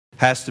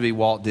has to be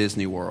Walt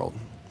Disney World.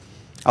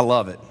 I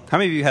love it. How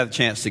many of you had a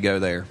chance to go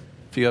there?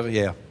 A few of you,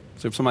 yeah.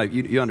 So if somebody,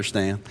 you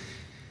understand.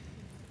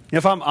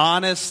 If I'm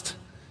honest,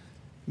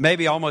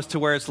 maybe almost to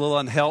where it's a little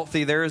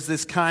unhealthy, there is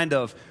this kind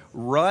of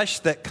rush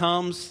that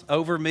comes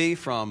over me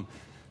from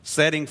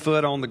setting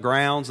foot on the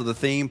grounds of the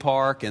theme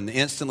park, and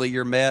instantly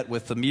you're met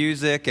with the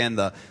music and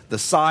the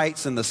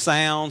sights and the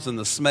sounds and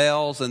the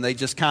smells, and they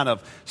just kind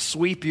of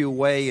sweep you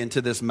away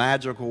into this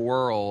magical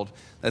world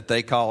that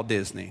they call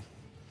Disney.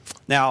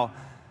 Now,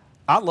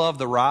 I love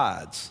the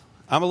rides.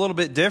 I'm a little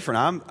bit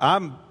different.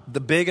 I'm the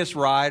biggest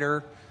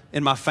rider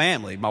in my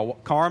family.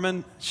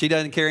 Carmen, she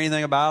doesn't care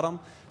anything about them.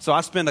 So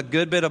I spend a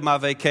good bit of my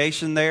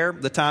vacation there,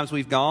 the times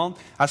we've gone.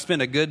 I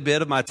spend a good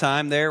bit of my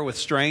time there with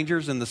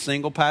strangers in the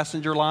single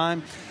passenger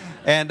line.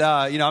 And,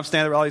 I'm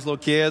standing there with all these little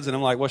kids, and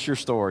I'm like, what's your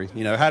story?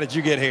 How did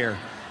you get here?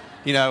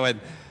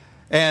 But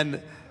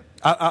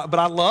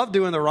I love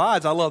doing the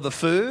rides. I love the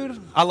food.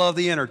 I love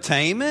the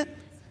entertainment.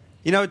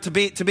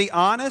 To be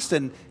honest,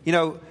 and,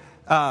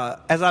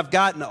 as I've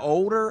gotten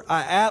older,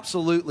 I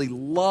absolutely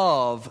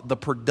love the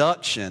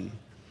production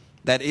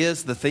that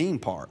is the theme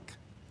park.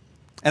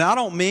 And I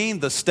don't mean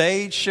the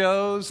stage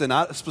shows and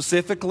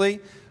specifically,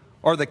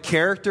 or the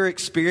character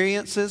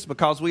experiences,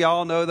 because we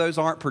all know those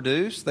aren't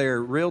produced. They're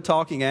real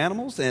talking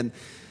animals.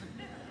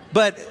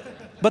 But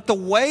the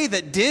way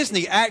that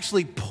Disney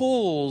actually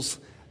pulls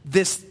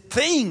this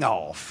thing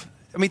off.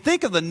 I mean,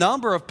 think of the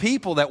number of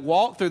people that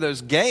walk through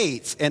those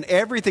gates and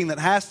everything that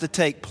has to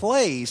take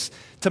place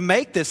to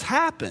make this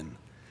happen.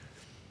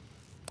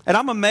 And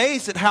I'm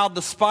amazed at how,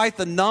 despite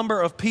the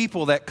number of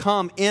people that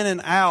come in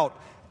and out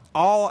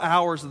all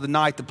hours of the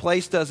night, the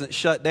place doesn't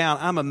shut down.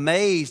 I'm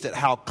amazed at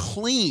how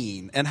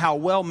clean and how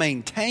well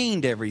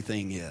maintained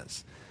everything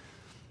is.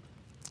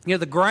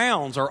 The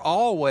grounds are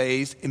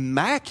always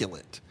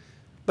immaculate,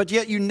 but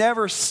yet you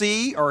never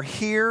see or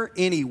hear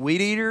any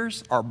weed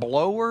eaters or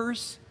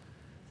blowers,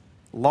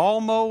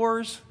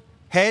 lawnmowers,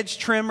 hedge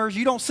trimmers.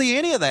 You don't see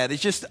any of that.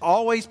 It's just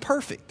always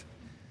perfect.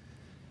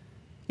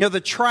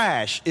 The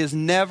trash is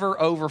never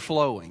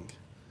overflowing.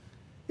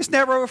 It's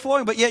never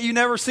overflowing, but yet you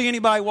never see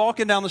anybody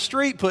walking down the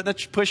street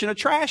pushing a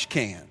trash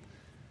can.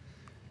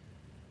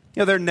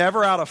 They're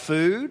never out of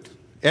food.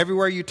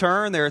 Everywhere you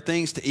turn, there are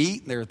things to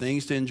eat, there are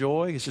things to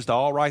enjoy. It's just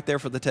all right there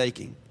for the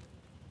taking.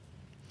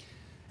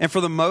 And for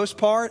the most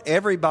part,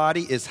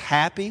 everybody is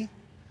happy.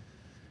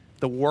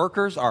 The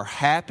workers are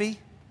happy.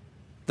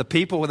 The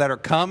people that are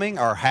coming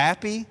are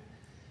happy.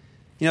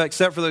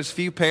 Except for those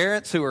few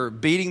parents who are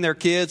beating their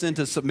kids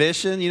into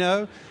submission,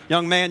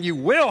 Young man, you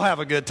will have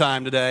a good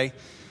time today.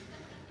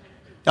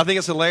 I think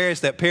it's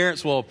hilarious that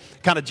parents will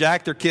kind of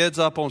jack their kids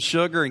up on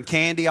sugar and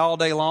candy all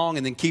day long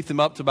and then keep them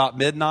up to about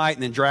midnight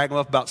and then drag them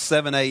up about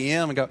 7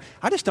 a.m. and go,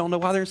 I just don't know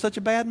why they're in such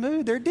a bad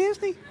mood. They're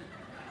Disney.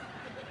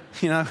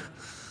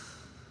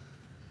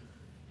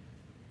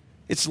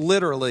 It's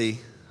literally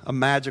a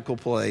magical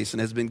place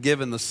and has been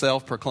given the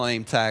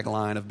self-proclaimed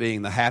tagline of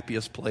being the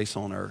happiest place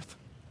on earth.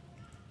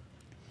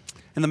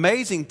 And the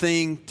amazing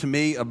thing to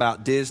me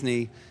about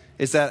Disney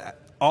is that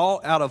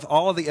out of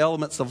all of the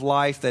elements of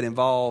life that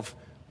involve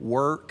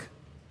work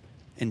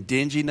and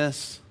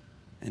dinginess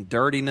and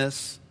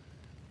dirtiness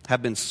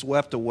have been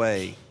swept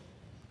away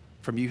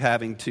from you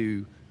having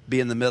to be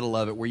in the middle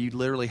of it, where you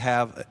literally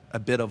have a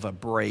bit of a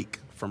break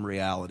from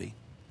reality.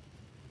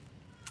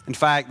 In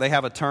fact, they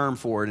have a term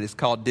for it. It's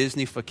called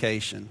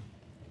Disneyfication.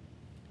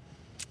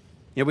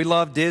 We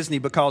love Disney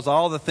because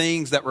all the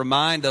things that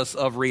remind us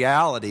of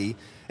reality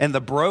and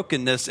the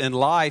brokenness in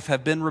life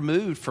have been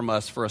removed from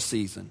us for a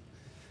season.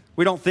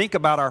 We don't think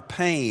about our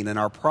pain and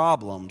our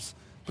problems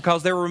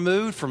because they're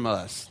removed from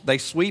us. They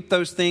sweep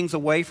those things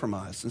away from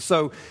us. And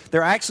so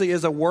there actually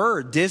is a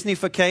word,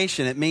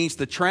 Disneyfication. It means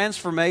the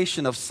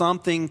transformation of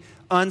something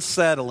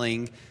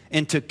unsettling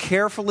into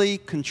carefully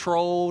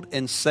controlled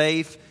and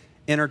safe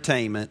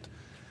entertainment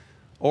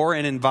or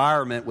an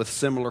environment with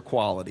similar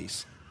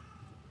qualities.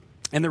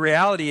 And the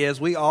reality is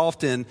we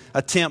often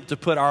attempt to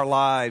put our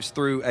lives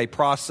through a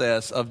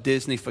process of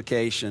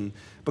Disneyfication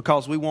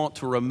because we want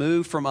to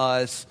remove from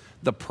us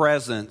the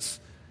presence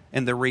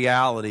and the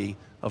reality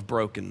of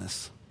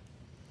brokenness.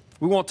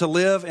 We want to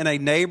live in a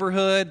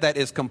neighborhood that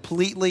is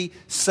completely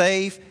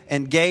safe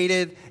and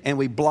gated, and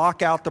we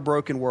block out the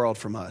broken world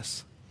from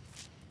us.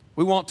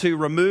 We want to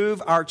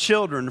remove our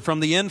children from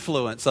the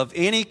influence of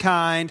any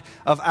kind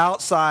of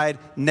outside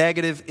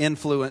negative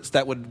influence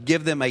that would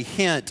give them a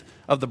hint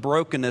of the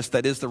brokenness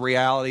that is the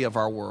reality of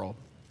our world.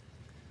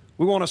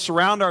 We want to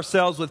surround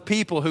ourselves with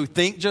people who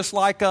think just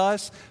like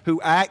us,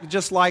 who act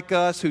just like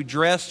us, who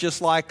dress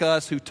just like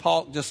us, who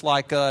talk just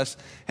like us,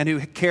 and who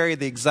carry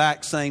the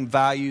exact same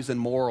values and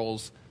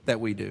morals that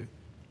we do.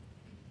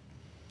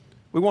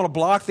 We want to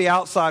block the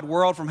outside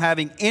world from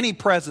having any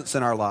presence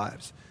in our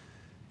lives.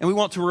 And we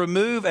want to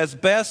remove as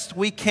best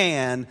we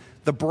can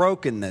the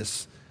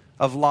brokenness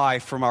of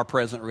life from our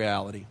present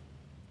reality.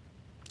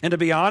 And to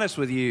be honest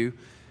with you,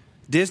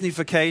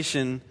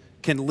 Disneyfication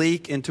can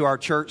leak into our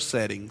church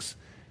settings,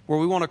 where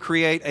we want to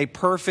create a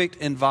perfect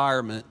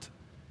environment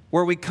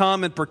where we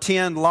come and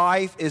pretend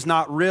life is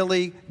not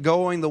really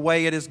going the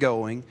way it is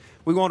going.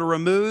 We want to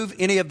remove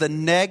any of the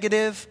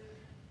negative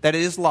that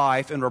is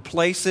life and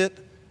replace it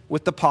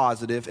with the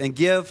positive and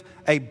give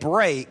a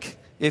break,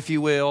 if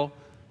you will,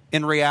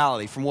 in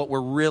reality from what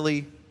we're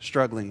really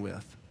struggling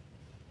with.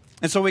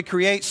 And so we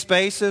create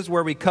spaces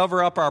where we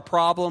cover up our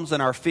problems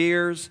and our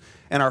fears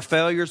and our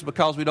failures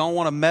because we don't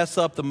want to mess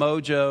up the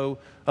mojo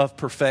of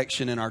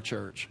perfection in our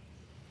church.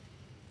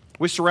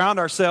 We surround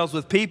ourselves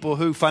with people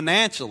who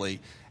financially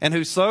and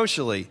who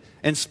socially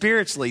and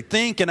spiritually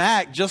think and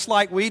act just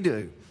like we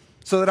do,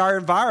 so that our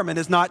environment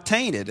is not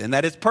tainted and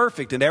that it's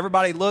perfect and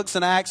everybody looks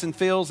and acts and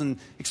feels and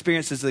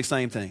experiences the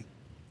same thing.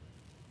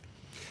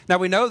 Now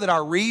we know that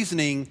our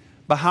reasoning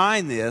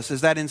behind this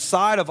is that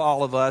inside of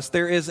all of us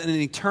there is an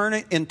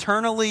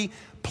internally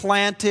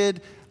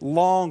planted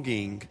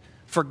longing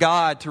for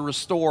God to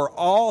restore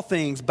all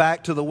things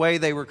back to the way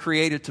they were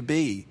created to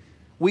be.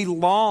 We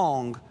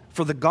long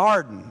for the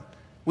garden.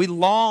 We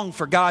long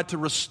for God to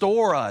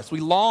restore us.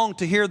 We long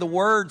to hear the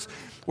words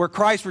where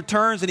Christ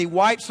returns and He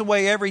wipes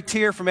away every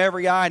tear from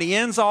every eye and He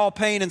ends all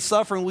pain and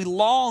suffering. We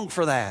long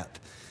for that.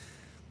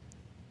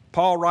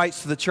 Paul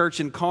writes to the church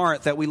in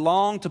Corinth that we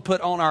long to put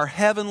on our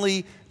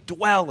heavenly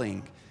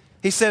dwelling.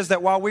 He says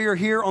that while we are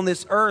here on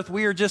this earth,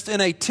 we are just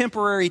in a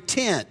temporary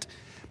tent,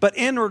 but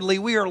inwardly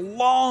we are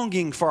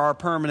longing for our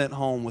permanent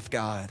home with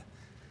God.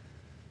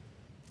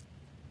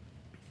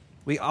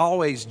 We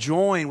always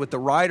join with the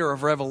writer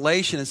of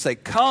Revelation and say,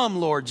 "Come,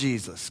 Lord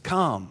Jesus,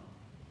 come."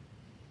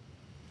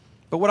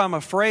 But what I'm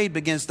afraid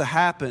begins to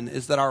happen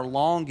is that our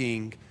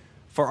longing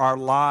for our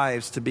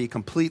lives to be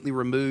completely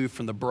removed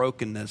from the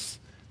brokenness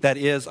that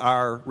is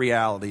our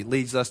reality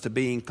leads us to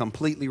being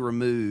completely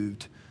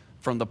removed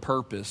from the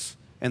purpose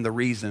and the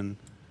reason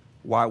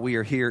why we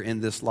are here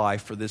in this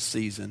life for this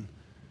season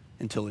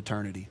until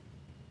eternity.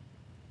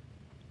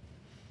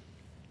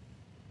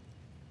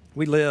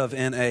 We live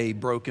in a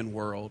broken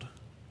world.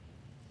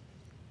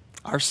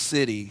 Our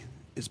city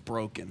is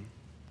broken.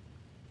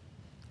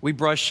 We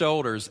brush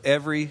shoulders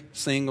every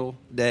single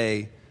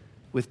day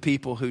with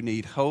people who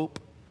need hope,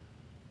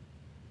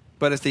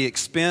 but at the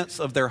expense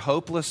of their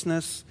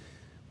hopelessness,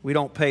 we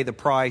don't pay the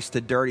price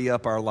to dirty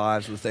up our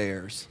lives with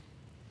theirs.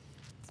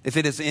 If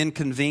it is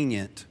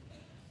inconvenient,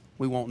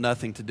 we want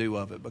nothing to do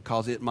of it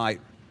because it might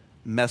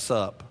mess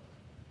up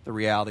the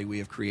reality we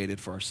have created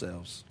for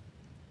ourselves.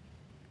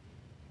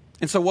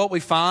 And so what we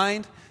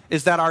find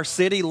is that our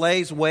city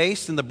lays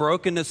waste in the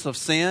brokenness of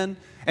sin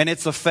and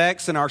its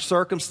effects in our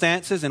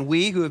circumstances. And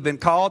we who have been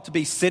called to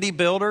be city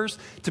builders,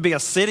 to be a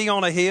city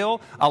on a hill,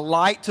 a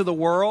light to the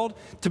world,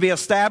 to be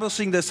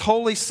establishing this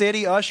holy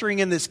city, ushering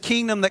in this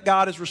kingdom that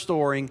God is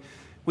restoring,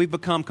 we've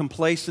become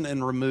complacent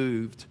and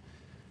removed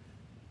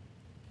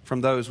from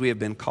those we have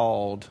been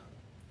called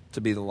to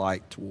be the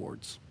light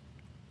towards.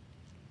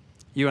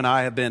 You and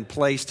I have been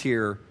placed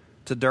here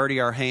to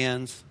dirty our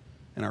hands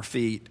and our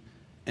feet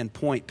and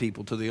point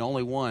people to the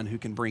only one who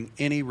can bring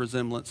any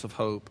resemblance of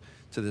hope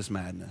to this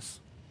madness.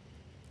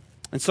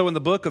 And so in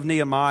the book of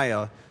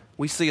Nehemiah,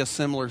 we see a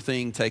similar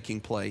thing taking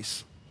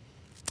place.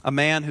 A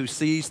man who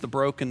sees the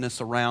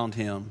brokenness around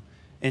him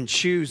and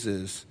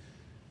chooses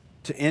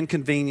to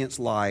inconvenience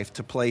life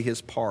to play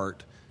his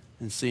part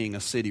in seeing a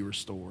city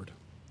restored.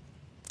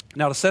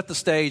 Now, to set the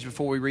stage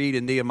before we read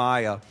in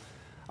Nehemiah,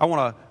 I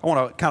want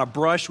to kind of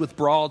brush with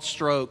broad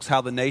strokes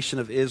how the nation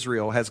of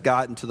Israel has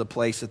gotten to the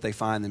place that they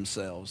find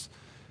themselves.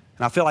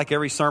 And I feel like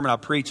every sermon I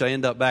preach, I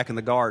end up back in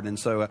the garden. And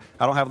so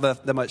I don't have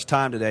that much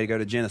time today to go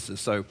to Genesis.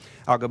 So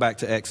I'll go back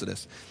to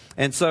Exodus.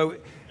 And so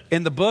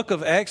in the book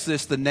of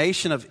Exodus, the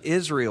nation of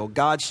Israel,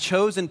 God's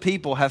chosen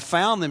people, have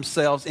found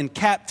themselves in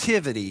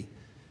captivity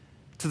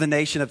to the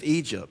nation of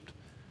Egypt.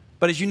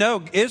 But as you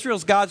know,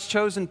 Israel's God's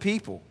chosen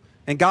people.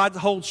 And God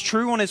holds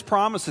true on His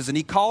promises. And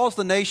He calls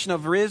the nation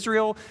of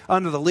Israel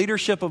under the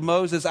leadership of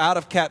Moses out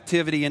of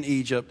captivity in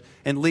Egypt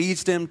and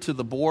leads them to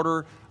the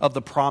border of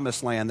the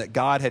promised land that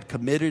God had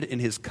committed in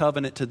His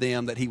covenant to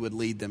them that He would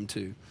lead them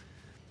to.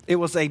 It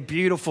was a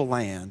beautiful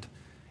land.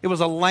 It was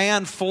a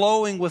land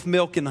flowing with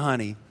milk and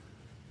honey.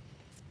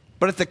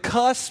 But at the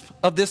cusp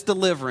of this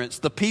deliverance,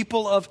 the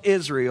people of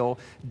Israel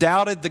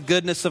doubted the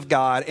goodness of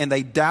God, and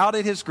they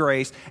doubted His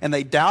grace, and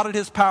they doubted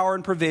His power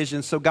and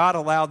provision, so God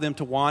allowed them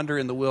to wander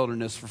in the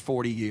wilderness for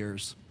 40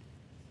 years.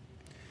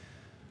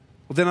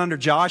 Well, then under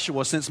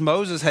Joshua, since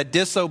Moses had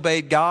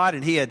disobeyed God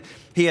and he had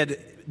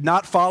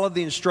not followed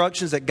the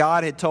instructions that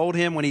God had told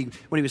him when he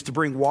was to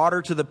bring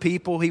water to the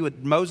people,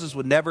 Moses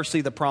would never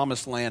see the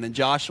promised land, and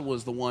Joshua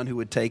was the one who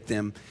would take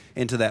them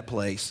into that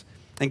place.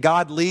 And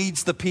God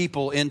leads the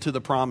people into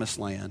the promised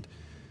land.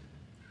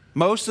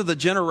 Most of the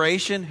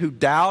generation who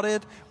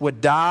doubted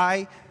would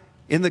die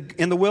in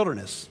the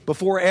wilderness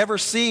before ever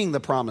seeing the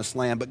promised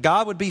land. But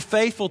God would be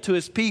faithful to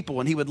His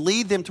people, and He would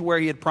lead them to where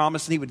He had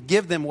promised, and He would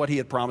give them what He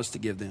had promised to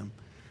give them.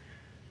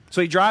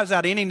 So He drives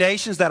out any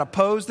nations that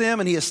oppose them,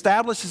 and He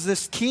establishes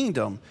this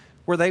kingdom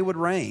where they would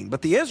reign.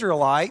 But the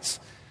Israelites,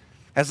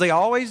 as they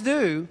always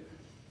do,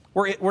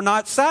 were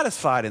not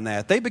satisfied in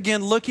that. They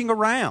began looking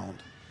around.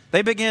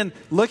 They begin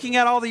looking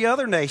at all the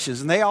other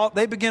nations, and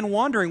they begin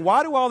wondering,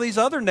 why do all these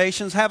other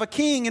nations have a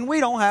king and we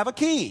don't have a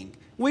king?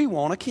 We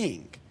want a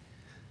king.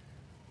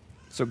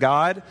 So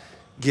God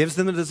gives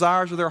them the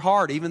desires of their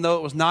heart, even though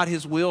it was not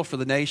his will for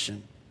the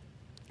nation.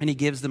 And he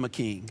gives them a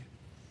king.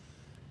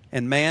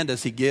 And man,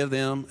 does he give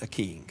them a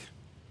king.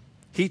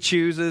 He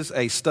chooses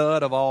a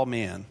stud of all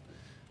men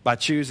by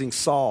choosing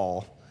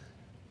Saul,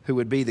 who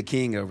would be the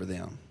king over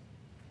them.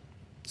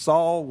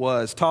 Saul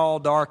was tall,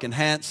 dark, and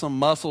handsome,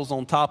 muscles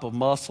on top of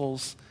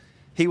muscles.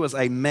 He was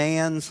a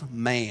man's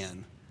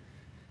man.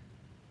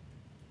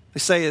 They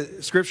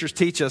say, scriptures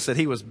teach us that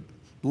he was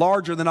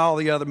larger than all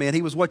the other men.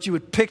 He was what you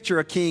would picture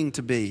a king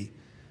to be.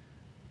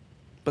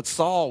 But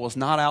Saul was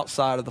not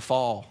outside of the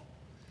fall.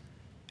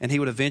 And he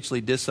would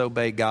eventually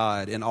disobey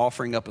God in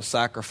offering up a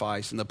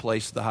sacrifice in the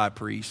place of the high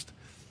priest.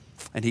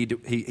 And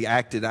he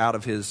acted out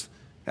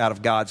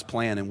of God's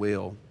plan and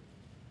will.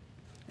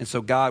 And so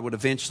God would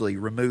eventually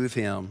remove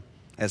him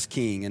as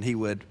king, and he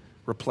would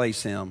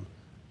replace him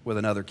with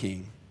another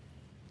king.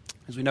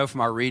 As we know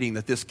from our reading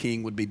that this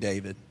king would be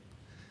David.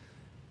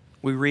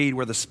 We read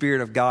where the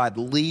Spirit of God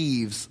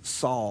leaves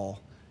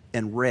Saul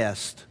and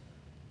rests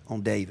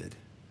on David.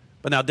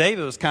 But now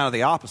David was kind of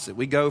the opposite.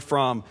 We go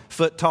from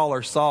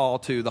foot-taller Saul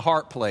to the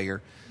harp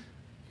player,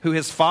 who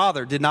his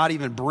father did not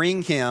even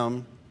bring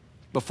him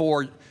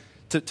before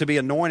to be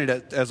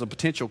anointed as a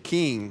potential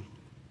king.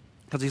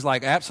 Because he's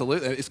like,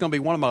 absolutely, it's going to be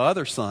one of my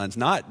other sons,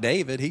 not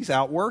David. He's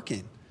out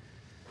working.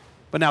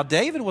 But now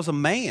David was a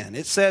man.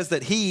 It says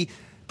that he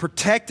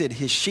protected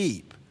his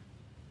sheep.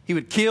 He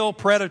would kill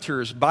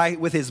predators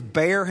with his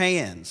bare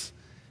hands.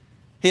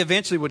 He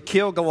eventually would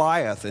kill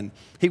Goliath, and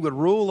he would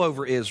rule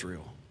over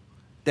Israel.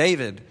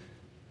 David,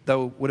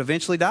 though, would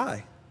eventually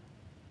die,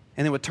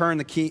 and then would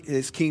turn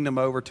his kingdom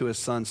over to his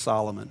son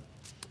Solomon.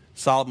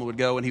 Solomon would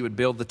go and he would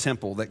build the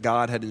temple that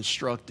God had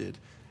instructed,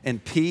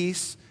 and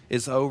peace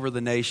is over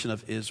the nation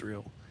of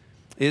Israel.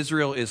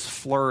 Israel is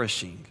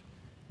flourishing,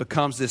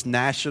 becomes this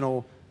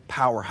national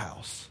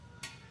powerhouse.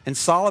 In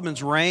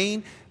Solomon's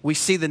reign, we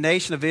see the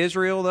nation of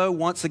Israel, though,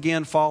 once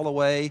again fall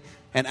away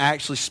and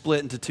actually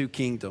split into two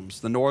kingdoms,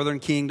 the northern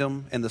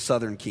kingdom and the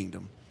southern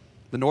kingdom.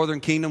 The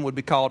northern kingdom would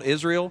be called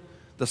Israel.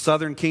 The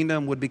southern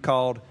kingdom would be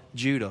called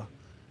Judah.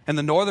 And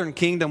the northern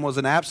kingdom was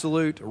an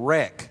absolute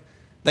wreck.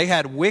 They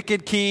had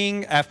wicked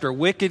king after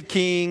wicked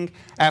king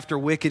after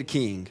wicked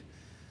king.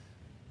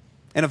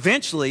 And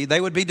eventually they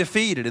would be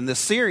defeated, and the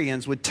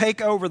Syrians would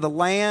take over the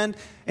land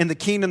and the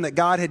kingdom that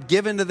God had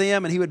given to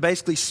them, and he would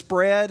basically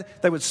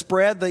they would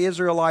spread the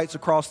Israelites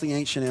across the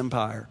ancient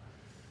empire.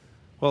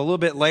 Well, a little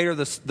bit later,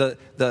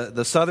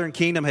 the southern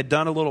kingdom had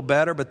done a little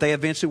better, but they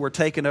eventually were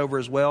taken over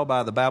as well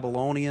by the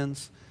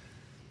Babylonians.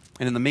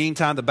 And in the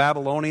meantime, the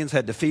Babylonians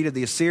had defeated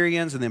the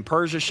Assyrians, and then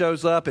Persia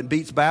shows up and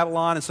beats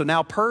Babylon. And so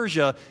now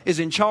Persia is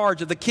in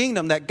charge of the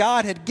kingdom that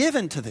God had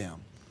given to them.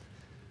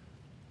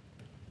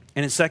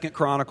 And in 2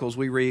 Chronicles,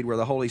 we read where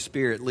the Holy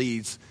Spirit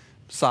leads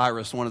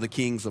Cyrus, one of the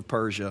kings of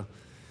Persia,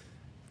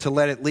 to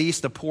let at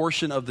least a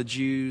portion of the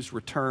Jews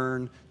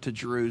return to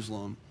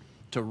Jerusalem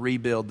to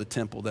rebuild the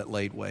temple that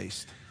laid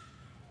waste.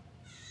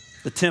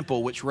 The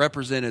temple, which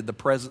represented the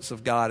presence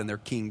of God in their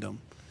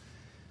kingdom,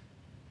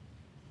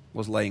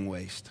 was laying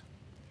waste.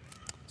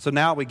 So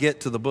now we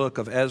get to the book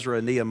of Ezra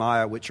and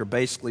Nehemiah, which are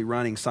basically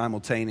running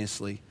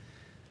simultaneously.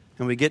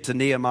 And we get to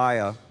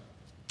Nehemiah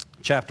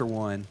chapter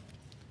 1.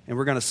 And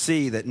we're going to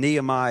see that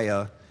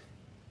Nehemiah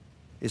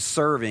is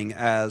serving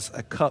as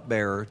a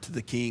cupbearer to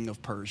the king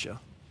of Persia.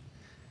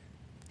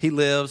 He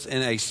lives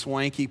in a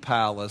swanky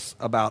palace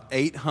about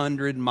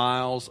 800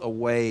 miles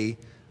away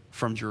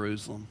from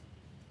Jerusalem.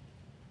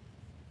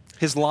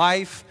 His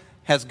life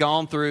has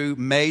gone through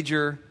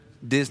major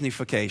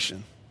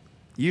Disneyfication.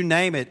 You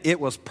name it, it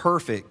was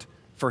perfect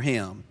for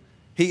him.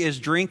 He is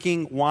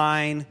drinking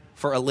wine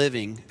for a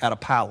living at a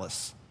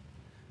palace.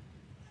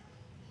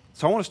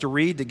 So I want us to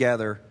read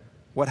together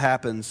what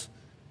happens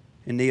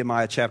in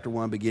Nehemiah chapter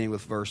 1, beginning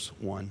with verse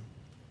 1.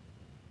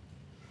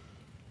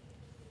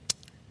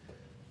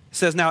 It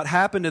says, "Now it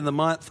happened in the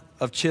month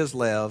of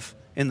Chislev,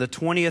 in the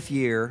 20th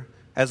year,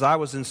 as I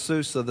was in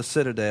Susa, the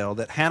citadel,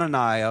 that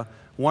Hananiah,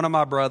 one of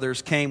my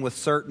brothers, came with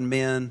certain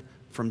men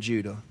from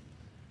Judah.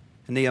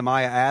 And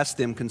Nehemiah asked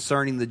them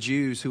concerning the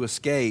Jews who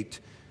escaped,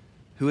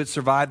 who had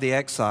survived the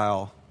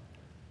exile,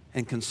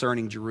 and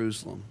concerning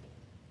Jerusalem.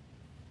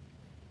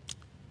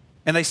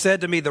 And they said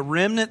to me, the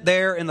remnant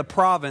there in the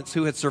province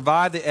who had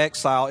survived the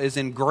exile is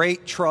in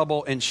great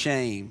trouble and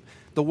shame.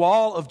 The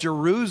wall of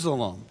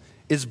Jerusalem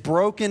is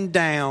broken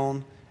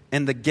down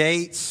and the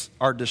gates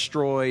are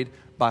destroyed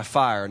by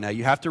fire." Now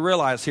you have to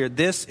realize here,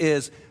 this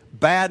is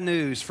bad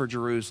news for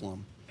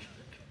Jerusalem.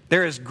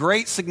 There is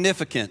great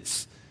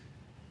significance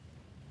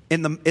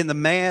in the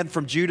man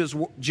from Judah's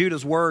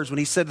words when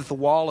he said that the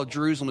wall of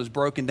Jerusalem is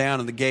broken down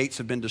and the gates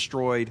have been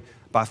destroyed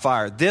by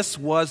fire. This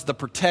was the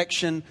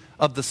protection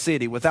of the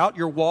city. Without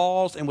your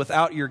walls and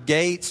without your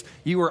gates,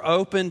 you were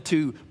open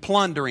to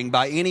plundering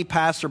by any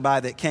passerby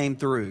that came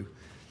through.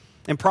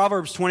 In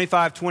Proverbs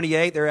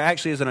 25:28, there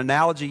actually is an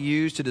analogy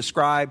used to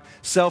describe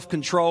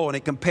self-control, and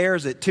it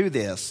compares it to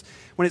this.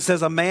 when it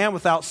says a man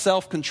without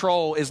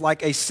self-control is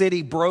like a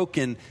city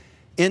broken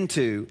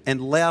into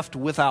and left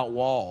without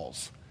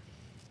walls.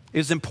 It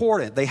was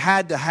important. They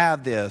had to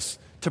have this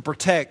to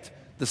protect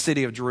the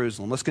city of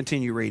Jerusalem. Let's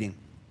continue reading.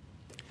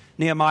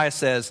 Nehemiah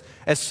says,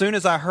 as soon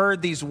as I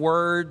heard these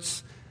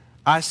words,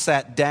 I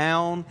sat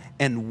down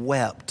and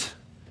wept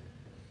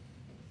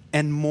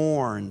and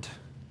mourned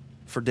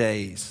for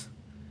days.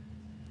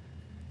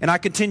 And I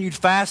continued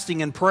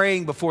fasting and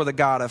praying before the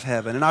God of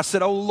heaven. And I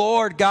said, O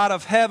Lord, God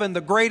of heaven,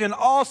 the great and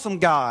awesome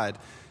God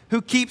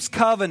who keeps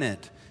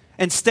covenant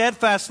and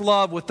steadfast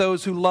love with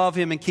those who love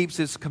him and keeps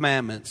his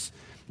commandments.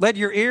 Let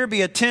your ear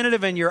be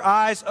attentive and your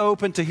eyes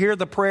open to hear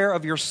the prayer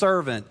of your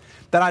servant,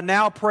 that I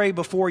now pray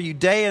before you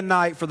day and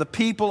night for the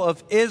people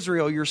of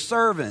Israel, your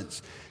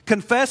servants,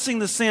 confessing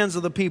the sins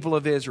of the people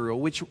of Israel,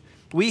 which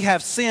we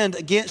have sinned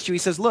against you. He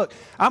says, look,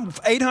 I'm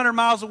 800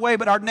 miles away,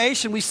 but our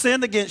nation, we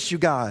sinned against you,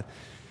 God.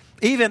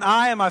 Even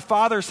I and my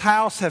father's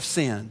house have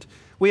sinned.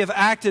 We have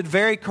acted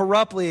very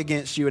corruptly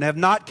against you and have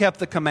not kept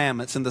the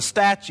commandments and the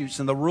statutes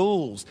and the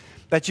rules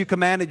that you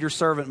commanded your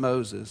servant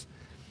Moses.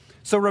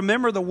 So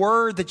remember the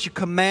word that you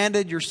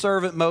commanded your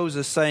servant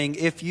Moses, saying,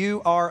 if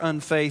you are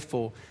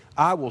unfaithful,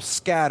 I will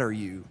scatter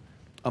you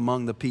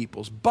among the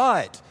peoples.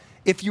 But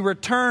if you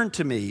return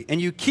to me and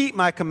you keep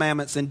my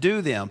commandments and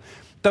do them,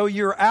 though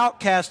your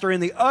outcasts are in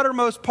the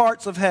uttermost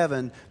parts of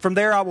heaven, from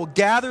there I will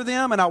gather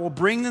them and I will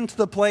bring them to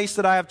the place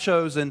that I have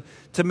chosen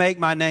to make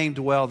my name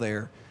dwell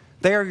there.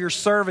 They are your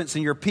servants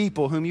and your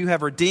people, whom you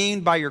have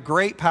redeemed by your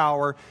great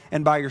power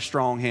and by your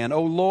strong hand.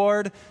 O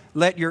Lord,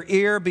 let your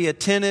ear be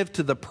attentive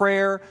to the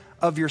prayer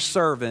of your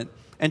servant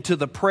and to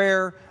the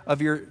prayer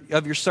of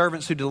your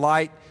servants who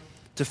delight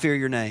to fear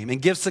your name.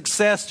 And give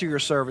success to your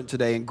servant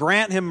today and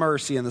grant him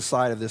mercy in the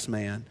sight of this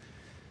man.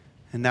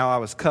 And now I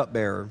was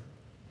cupbearer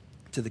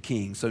to the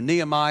king. So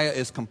Nehemiah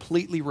is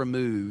completely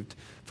removed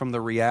from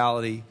the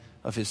reality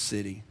of his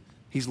city.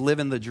 He's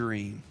living the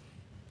dream,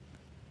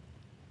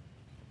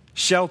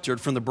 sheltered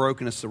from the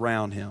brokenness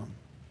around him.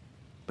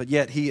 But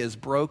yet he is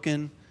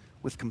broken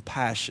with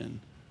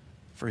compassion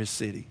for his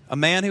city. A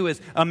man who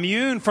is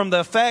immune from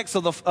the effects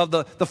of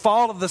the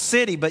fall of the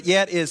city, but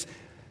yet is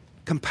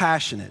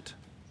compassionate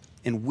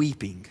and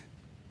weeping.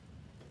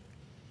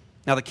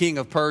 Now the king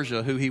of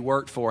Persia, who he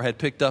worked for, had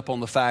picked up on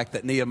the fact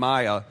that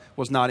Nehemiah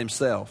was not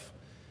himself.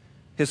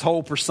 His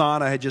whole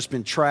persona had just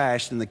been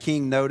trashed, and the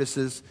king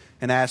notices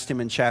and asked him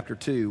in chapter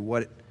 2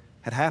 what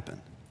had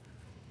happened.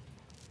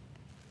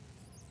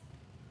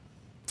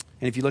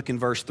 And if you look in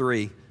verse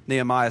 3,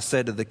 Nehemiah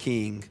said to the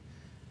king,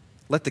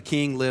 let the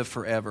king live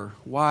forever.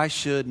 Why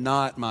should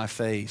not my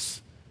face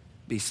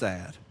be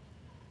sad?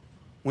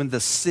 When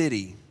the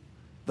city,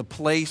 the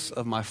place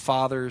of my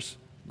father's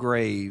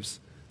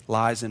graves,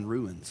 lies in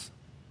ruins,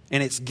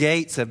 and its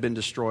gates have been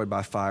destroyed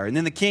by fire. And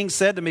then the king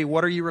said to me,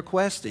 what are you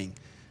requesting?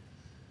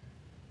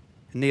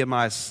 And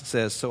Nehemiah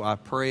says, so I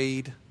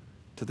prayed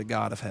to the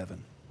God of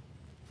heaven.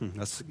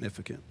 That's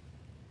significant.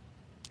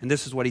 And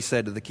this is what he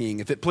said to the king.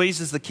 If it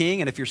pleases the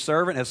king, and if your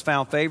servant has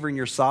found favor in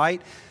your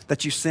sight,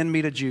 that you send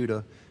me to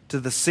Judah, to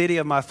the city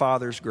of my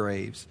father's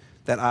graves,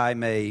 that I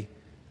may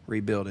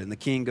rebuild it. And the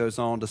king goes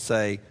on to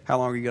say, how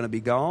long are you going to be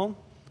gone?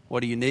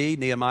 What do you need?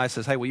 Nehemiah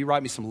says, hey, will you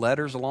write me some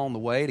letters along the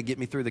way to get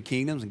me through the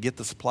kingdoms and get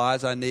the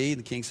supplies I need?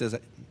 And the king says,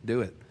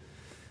 do it.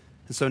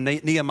 And so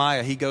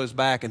Nehemiah, he goes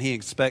back and he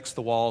inspects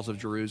the walls of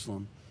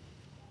Jerusalem.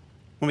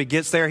 When he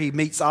gets there, he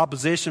meets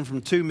opposition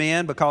from two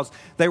men because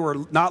they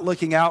were not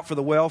looking out for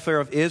the welfare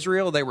of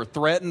Israel. They were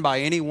threatened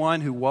by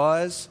anyone who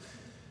was.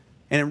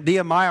 And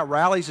Nehemiah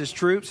rallies his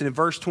troops. And in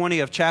verse 20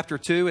 of chapter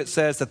 2, it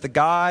says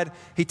that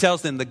he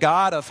tells them, the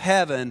God of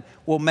heaven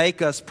will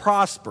make us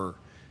prosper,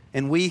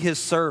 and we, his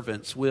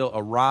servants, will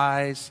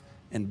arise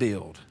and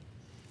build.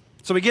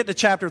 So we get to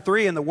chapter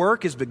 3 and the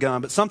work has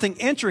begun, but something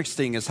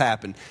interesting has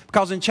happened.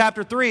 Because in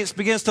chapter 3, it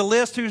begins to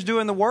list who's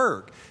doing the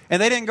work. And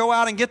they didn't go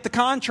out and get the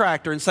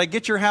contractor and say,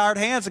 get your hired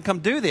hands and come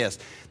do this.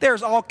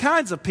 There's all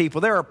kinds of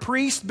people. There are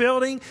priests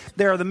building.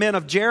 There are the men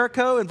of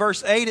Jericho. In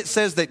verse 8, it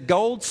says that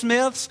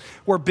goldsmiths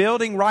were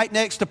building right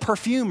next to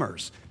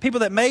perfumers.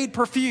 People that made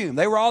perfume.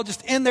 They were all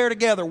just in there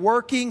together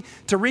working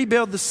to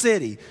rebuild the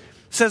city. It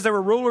says there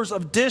were rulers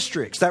of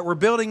districts that were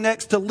building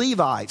next to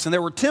Levites. And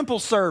there were temple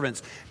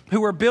servants who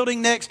were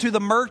building next to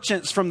the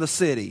merchants from the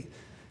city.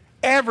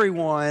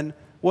 Everyone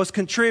was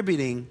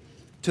contributing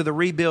to the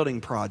rebuilding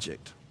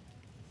project.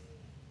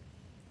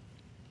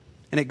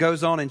 And it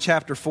goes on in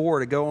chapter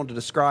 4 to go on to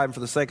describe, and for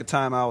the sake of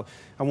time, I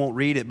won't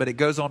read it, but it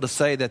goes on to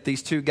say that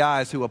these two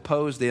guys who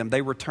opposed them,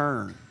 they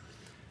return.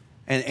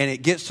 And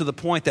it gets to the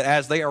point that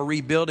as they are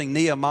rebuilding,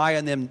 Nehemiah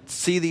and them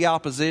see the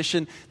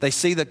opposition. They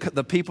see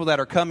the people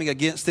that are coming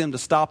against them to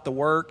stop the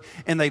work.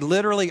 And they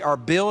literally are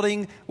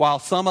building while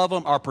some of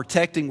them are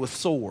protecting with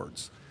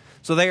swords.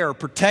 So they are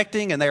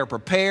protecting and they are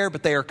prepared,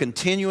 but they are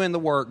continuing the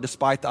work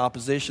despite the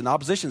opposition. The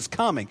opposition is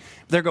coming.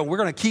 They're going, we're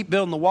going to keep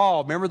building the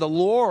wall. Remember, the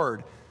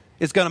Lord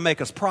is going to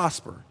make us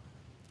prosper.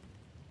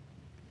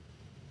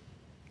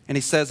 And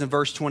he says in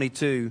verse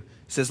 22,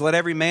 it says, let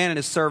every man and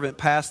his servant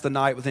pass the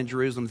night within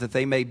Jerusalem, that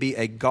they may be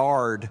a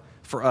guard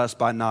for us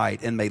by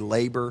night and may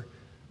labor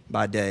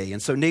by day.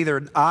 And so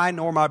neither I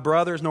nor my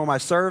brothers nor my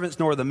servants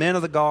nor the men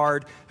of the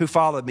guard who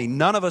followed me,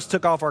 none of us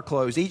took off our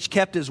clothes. Each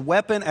kept his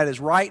weapon at his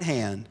right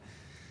hand,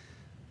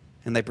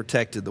 and they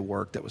protected the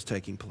work that was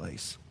taking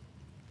place.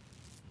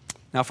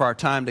 Now for our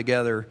time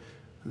together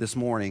this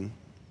morning,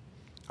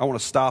 I want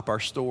to stop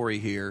our story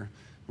here.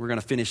 We're going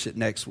to finish it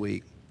next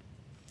week.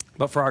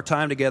 But for our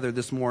time together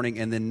this morning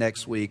and then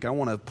next week, I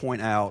want to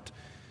point out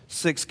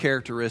 6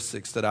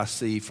 characteristics that I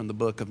see from the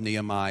book of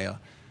Nehemiah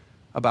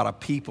about a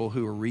people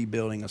who are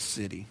rebuilding a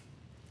city.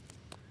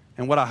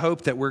 And what I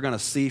hope that we're going to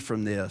see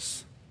from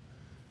this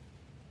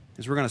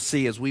is we're going to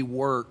see as we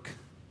work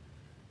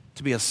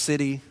to be a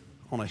city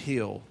on a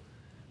hill,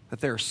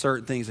 that there are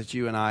certain things that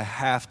you and I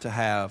have to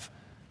have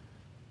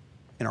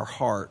in our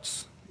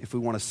hearts if we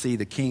want to see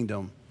the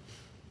kingdom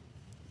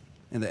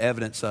and the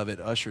evidence of it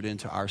ushered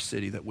into our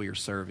city that we are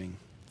serving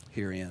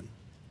herein.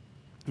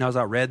 Now, as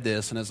I read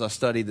this and as I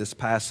studied this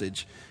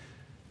passage,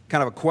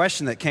 kind of a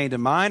question that came to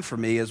mind for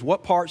me is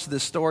what parts of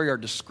this story are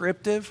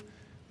descriptive?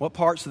 What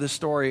parts of this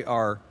story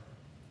are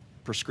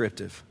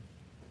prescriptive?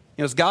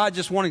 You know, is God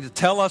just wanting to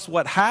tell us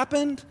what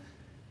happened?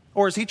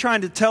 Or is he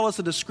trying to tell us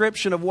a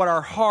description of what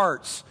our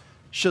hearts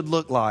should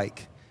look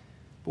like?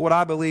 But what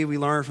I believe we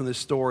learn from this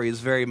story is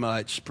very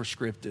much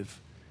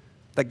prescriptive.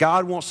 That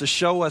God wants to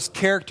show us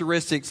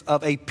characteristics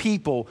of a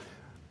people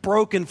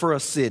broken for a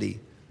city,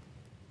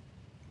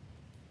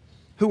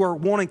 who are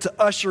wanting to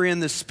usher in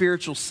this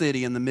spiritual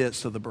city in the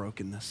midst of the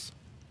brokenness.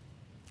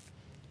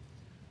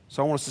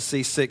 So I want us to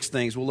see 6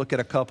 things. We'll look at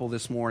a couple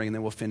this morning and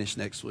then we'll finish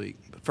next week.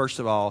 But first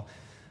of all,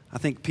 I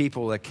think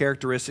the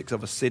characteristics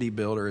of a city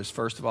builder is,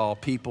 first of all,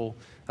 people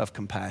of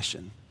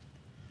compassion.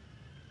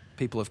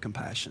 People of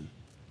compassion.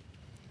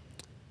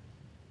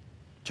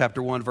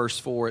 Chapter 1, verse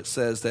 4, it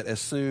says that as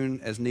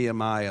soon as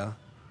Nehemiah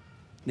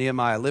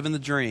living the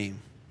dream,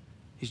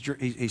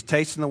 he's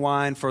tasting the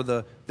wine for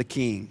the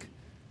king.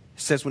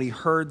 It says when he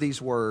heard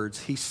these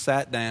words, he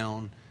sat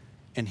down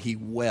and he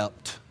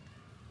wept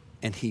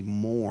and he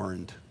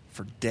mourned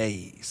for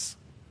days.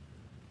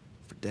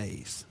 For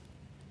days.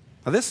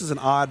 Now this is an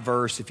odd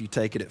verse if you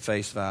take it at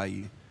face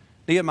value.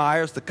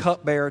 Nehemiah is the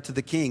cupbearer to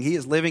the king. He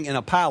is living in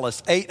a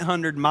palace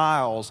 800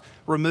 miles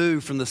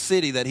removed from the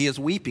city that he is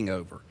weeping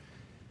over.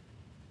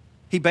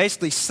 He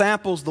basically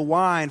samples the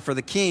wine for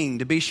the king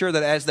to be sure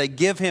that as they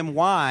give him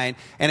wine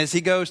and as he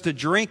goes to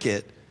drink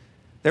it,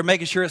 they're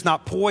making sure it's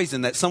not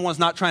poison, that someone's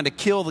not trying to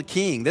kill the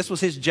king. This was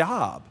his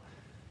job,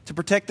 to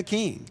protect the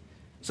king.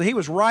 So he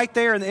was right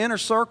there in the inner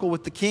circle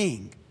with the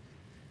king.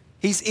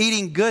 He's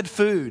eating good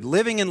food,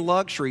 living in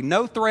luxury,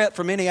 no threat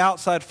from any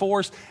outside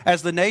force,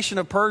 as the nation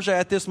of Persia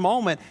at this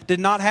moment did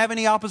not have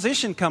any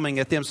opposition coming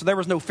at them. So there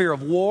was no fear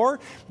of war.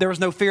 There was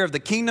no fear of the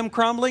kingdom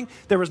crumbling.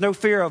 There was no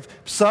fear of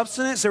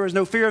substance. There was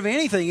no fear of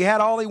anything. He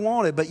had all he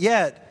wanted. But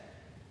yet,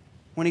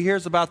 when he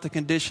hears about the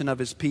condition of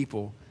his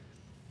people,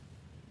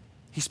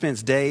 he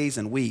spends days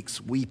and weeks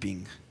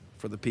weeping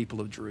for the people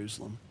of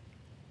Jerusalem.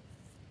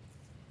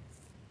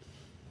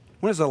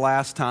 When is the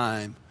last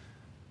time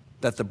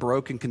that the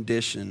broken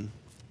condition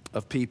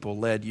of people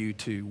led you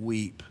to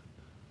weep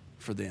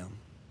for them?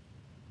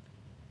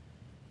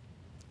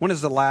 When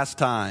is the last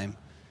time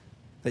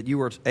that you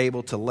were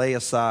able to lay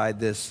aside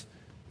this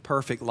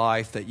perfect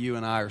life that you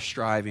and I are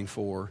striving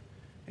for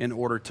in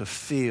order to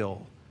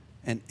feel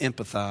and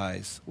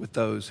empathize with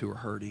those who are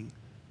hurting,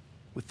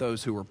 with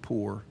those who are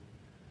poor,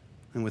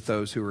 and with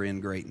those who are in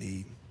great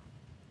need?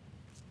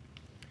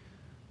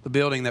 The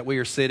building that we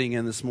are sitting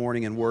in this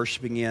morning and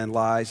worshiping in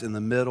lies in the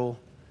middle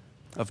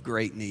of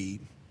great need.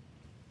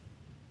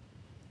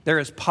 There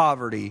is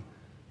poverty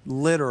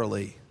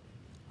literally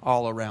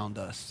all around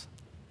us.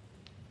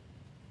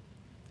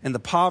 And the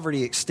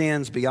poverty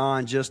extends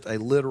beyond just a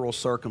literal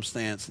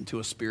circumstance into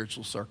a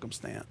spiritual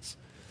circumstance.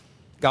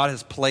 God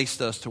has placed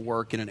us to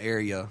work in an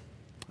area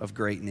of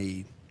great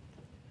need.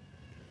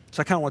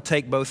 So I kind of want to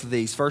take both of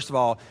these. First of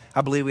all,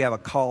 I believe we have a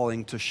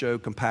calling to show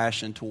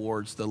compassion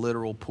towards the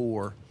literal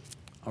poor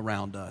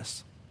around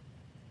us.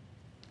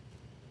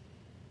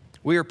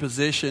 We are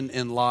positioned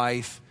in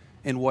life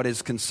in what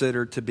is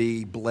considered to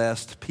be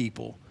blessed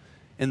people,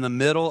 in the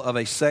middle of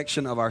a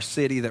section of our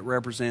city that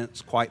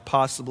represents quite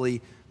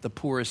possibly the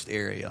poorest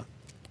area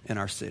in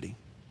our city.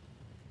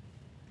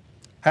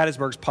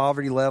 Hattiesburg's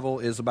poverty level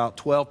is about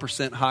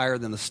 12% higher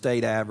than the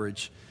state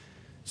average,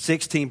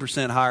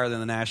 16% higher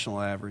than the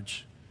national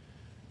average.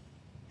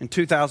 In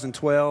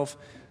 2012,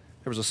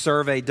 there was a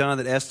survey done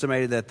that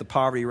estimated that the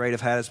poverty rate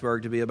of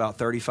Hattiesburg to be about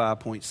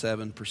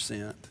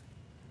 35.7%.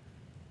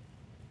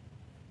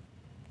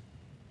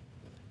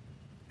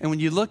 And when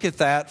you look at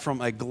that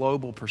from a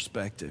global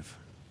perspective,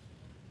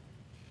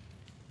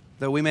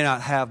 though we may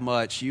not have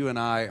much, you and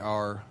I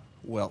are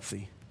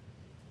wealthy.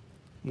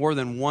 More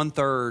than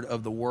 1/3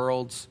 of the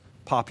world's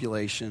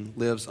population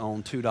lives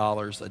on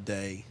 $2 a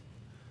day,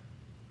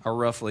 or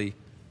roughly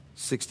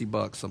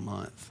 $60 a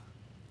month.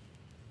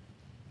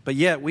 But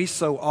yet we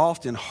so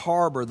often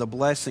harbor the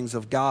blessings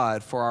of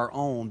God for our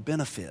own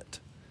benefit.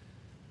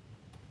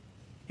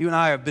 You and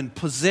I have been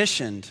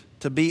positioned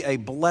to be a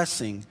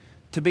blessing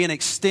to be an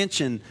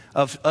extension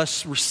of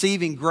us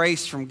receiving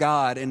grace from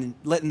God and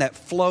letting that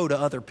flow to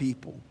other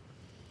people.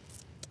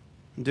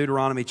 In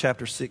Deuteronomy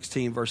chapter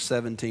 16, verse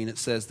 17, it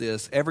says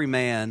this, "Every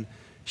man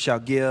shall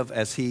give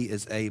as he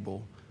is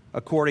able,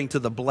 according to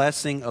the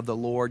blessing of the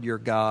Lord your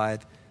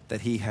God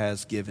that he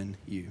has given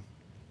you."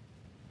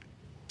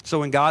 So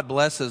when God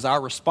blesses,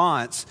 our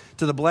response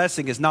to the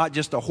blessing is not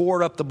just to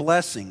hoard up the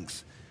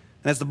blessings.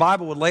 And as the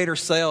Bible would later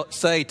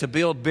say, to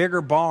build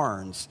bigger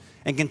barns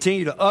and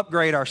continue to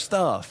upgrade our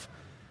stuff.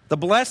 The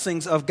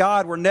blessings of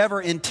God were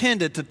never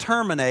intended to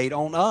terminate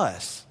on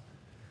us.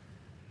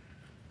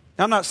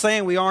 Now, I'm not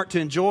saying we aren't to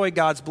enjoy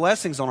God's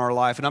blessings on our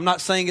life, and I'm not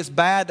saying it's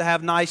bad to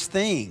have nice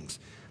things.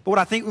 But what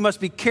I think we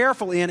must be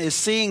careful in is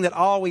seeing that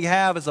all we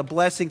have is a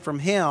blessing from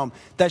Him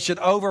that should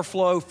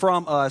overflow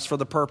from us for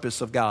the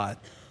purpose of God.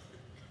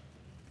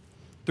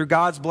 Through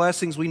God's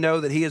blessings, we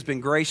know that He has been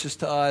gracious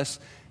to us,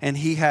 and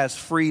He has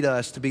freed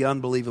us to be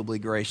unbelievably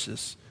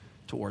gracious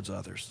towards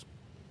others.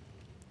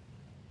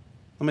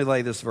 Let me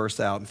lay this verse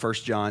out in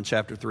 1 John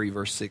chapter 3,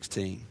 verse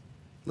 16.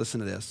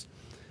 Listen to this.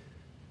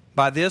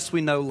 "By this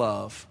we know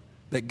love,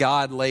 that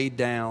God laid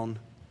down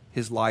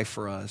His life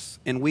for us,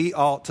 and we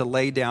ought to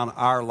lay down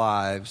our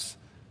lives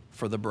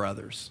for the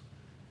brothers.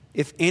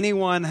 If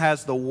anyone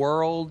has the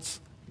world's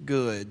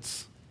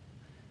goods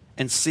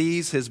and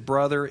sees his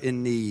brother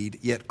in need,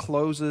 yet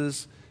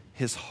closes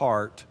his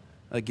heart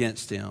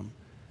against him,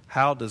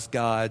 how does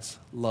God's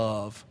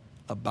love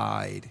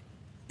abide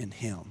in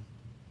him?"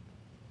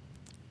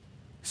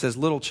 He says,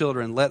 "Little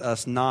children, let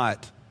us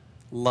not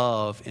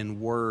love in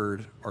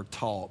word or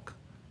talk,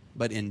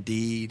 but in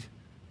deed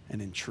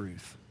and in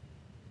truth."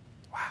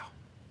 Wow.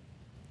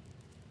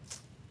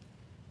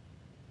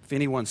 If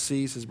anyone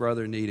sees his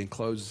brother in need and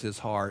closes his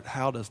heart,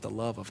 how does the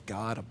love of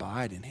God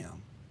abide in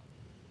him?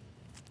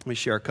 Let me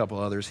share a couple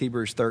others.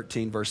 Hebrews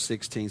 13, verse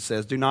 16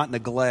 says, "Do not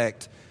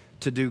neglect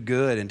to do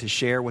good and to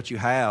share what you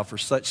have, for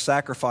such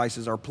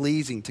sacrifices are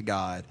pleasing to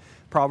God."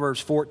 Proverbs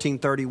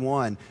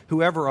 14:31,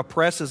 "Whoever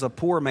oppresses a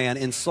poor man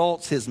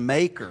insults his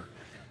maker,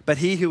 but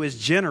he who is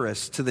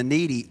generous to the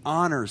needy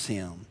honors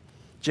him."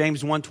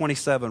 James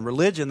 1:27,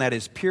 "Religion that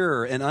is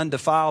pure and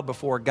undefiled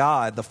before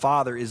God the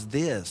Father is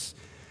this,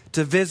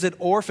 to visit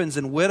orphans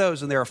and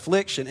widows in their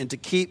affliction and to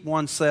keep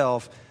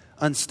oneself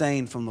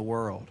unstained from the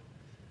world."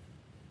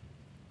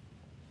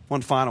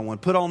 One final one.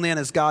 "Put on then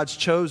as God's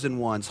chosen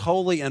ones,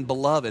 holy and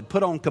beloved.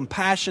 Put on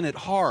compassionate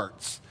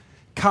hearts,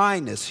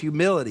 kindness,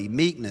 humility,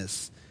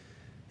 meekness,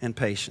 and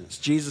patience."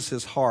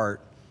 Jesus' heart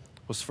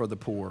was for the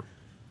poor.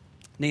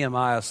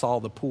 Nehemiah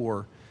saw the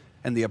poor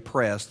and the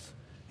oppressed,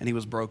 and he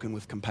was broken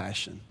with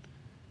compassion.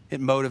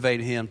 It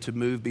motivated him to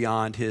move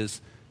beyond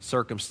his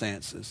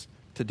circumstances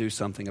to do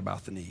something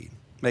about the need.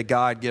 May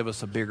God give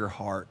us a bigger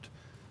heart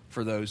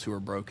for those who are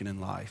broken in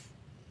life.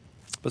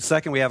 But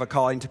second, we have a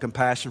calling to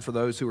compassion for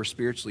those who are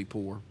spiritually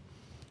poor.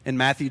 In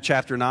Matthew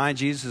chapter 9,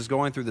 Jesus is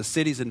going through the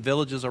cities and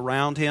villages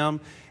around him,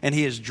 and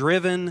he is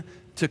driven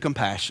to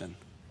compassion.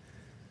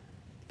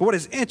 But what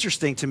is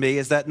interesting to me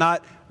is that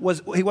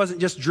he wasn't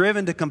just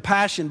driven to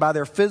compassion by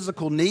their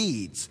physical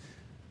needs.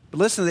 But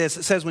listen to this.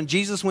 It says, when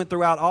Jesus went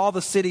throughout all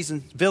the cities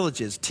and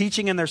villages,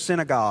 teaching in their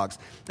synagogues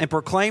and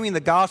proclaiming the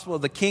gospel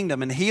of the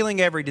kingdom and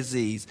healing every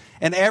disease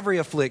and every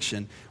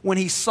affliction, when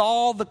he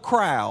saw the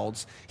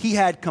crowds, he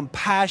had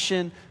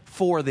compassion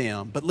for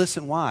them. But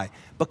listen why?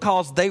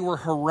 Because they were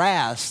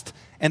harassed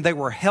and they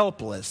were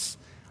helpless,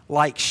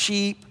 like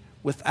sheep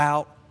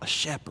without a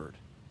shepherd.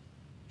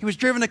 He was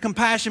driven to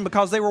compassion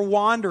because they were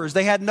wanderers.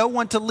 They had no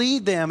one to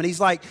lead them.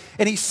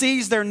 And he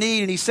sees their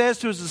need, and he says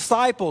to his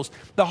disciples,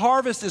 "The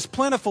harvest is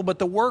plentiful, but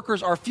the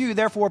workers are few.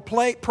 Therefore,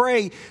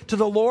 pray to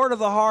the Lord of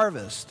the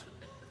harvest."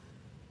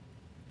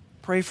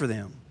 Pray for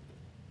them,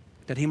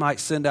 that he might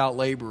send out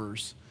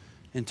laborers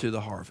into the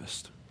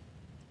harvest.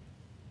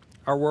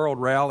 Our world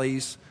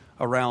rallies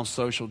around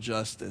social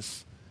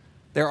justice.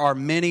 There are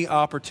many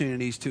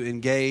opportunities to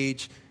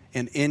engage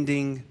in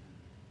ending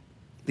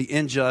the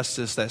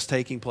injustice that's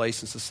taking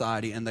place in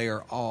society, and they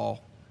are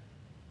all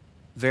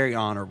very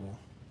honorable.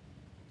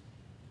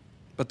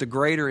 But the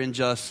greater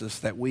injustice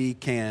that we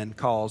can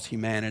cause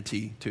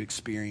humanity to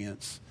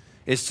experience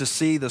is to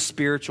see the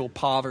spiritual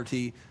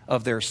poverty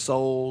of their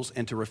souls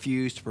and to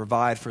refuse to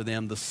provide for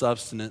them the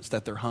sustenance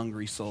that their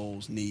hungry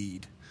souls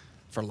need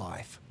for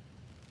life.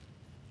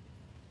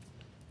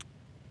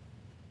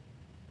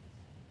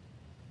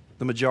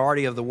 The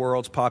majority of the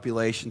world's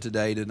population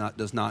today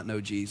does not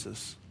know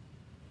Jesus.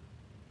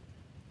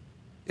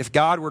 If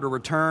God were to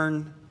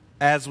return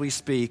as we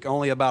speak,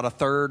 only about a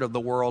third of the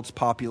world's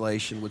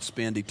population would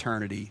spend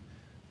eternity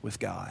with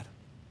God.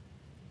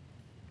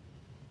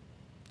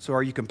 So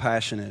are you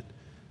compassionate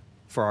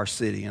for our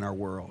city and our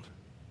world?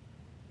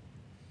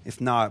 If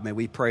not, may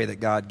we pray that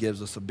God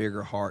gives us a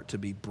bigger heart to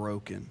be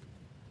broken.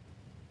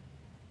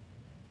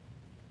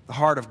 The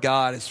heart of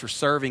God is for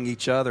serving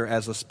each other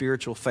as a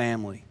spiritual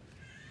family,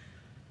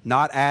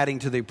 not adding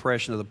to the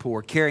oppression of the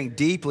poor, caring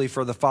deeply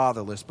for the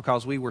fatherless,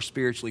 because we were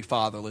spiritually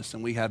fatherless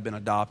and we have been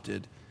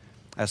adopted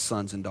as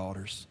sons and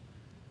daughters.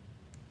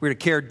 We're to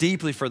care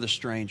deeply for the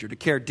stranger, to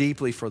care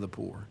deeply for the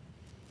poor.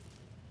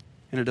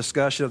 In a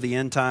discussion of the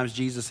end times,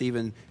 Jesus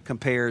even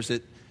compares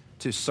it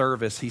to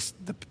service.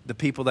 The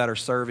people that are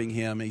serving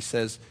him, they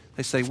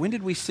say, when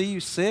did we see you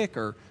sick?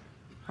 Or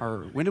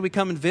when did we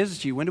come and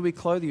visit you? When did we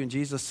clothe you? And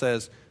Jesus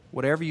says,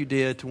 whatever you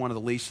did to one of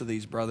the least of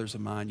these brothers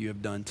of mine, you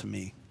have done to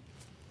me.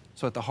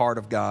 So at the heart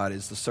of God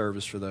is the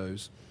service for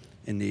those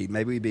in need.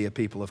 May we be a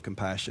people of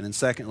compassion. And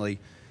secondly,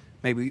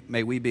 may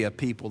we be a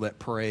people that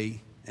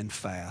pray and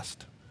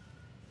fast.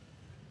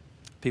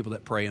 People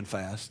that pray and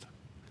fast.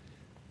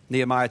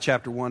 Nehemiah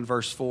chapter 1,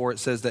 verse 4, it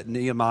says that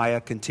Nehemiah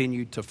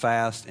continued to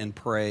fast and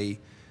pray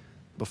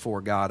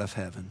before God of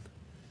heaven.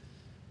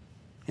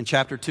 In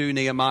chapter 2,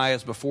 Nehemiah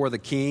is before the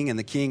king, and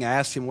the king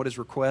asks him what his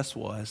request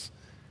was.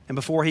 And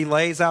before he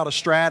lays out a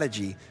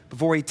strategy,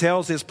 before he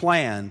tells his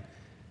plan,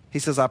 he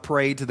says, I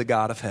prayed to the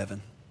God of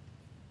heaven.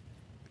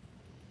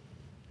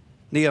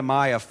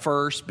 Nehemiah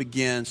first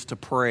begins to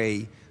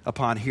pray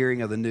upon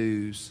hearing of the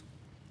news.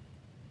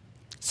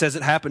 It says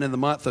it happened in the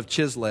month of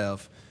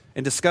Chislev,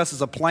 and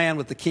discusses a plan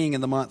with the king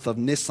in the month of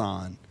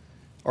Nisan,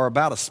 or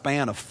about a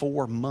span of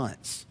 4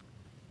 months.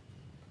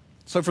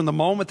 So from the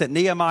moment that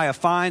Nehemiah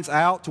finds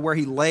out to where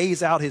he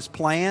lays out his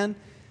plan,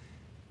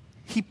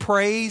 he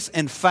prays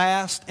and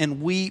fasts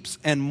and weeps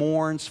and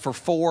mourns for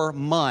 4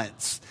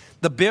 months.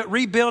 The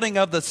rebuilding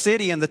of the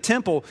city and the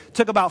temple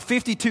took about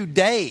 52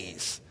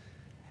 days,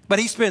 but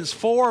he spends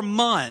 4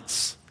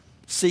 months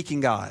seeking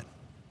God.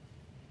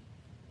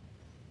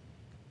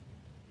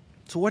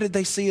 So what did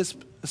they see as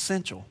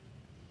essential?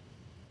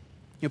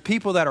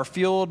 People that are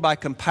fueled by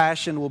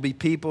compassion will be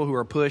people who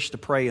are pushed to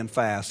pray and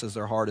fast as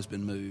their heart has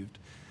been moved.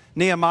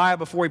 Nehemiah,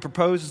 before he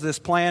proposes this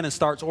plan and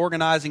starts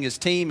organizing his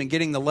team and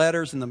getting the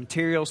letters and the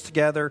materials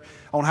together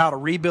on how to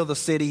rebuild the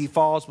city, he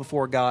falls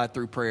before God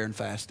through prayer and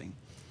fasting.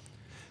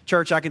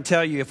 Church, I can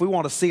tell you, if we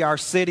want to see our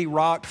city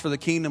rocked for the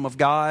kingdom of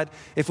God,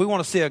 if we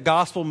want to see a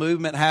gospel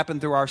movement happen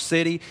through our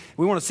city,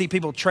 we want to see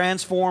people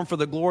transform for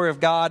the glory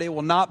of God, it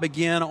will not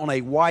begin on a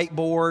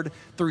whiteboard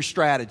through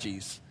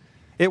strategies.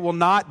 It will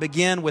not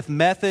begin with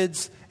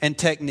methods and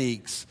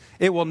techniques.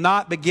 It will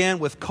not begin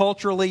with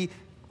culturally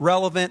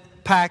relevant,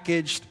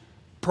 packaged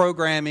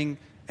programming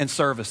and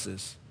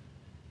services.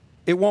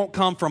 It won't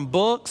come from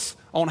books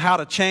on how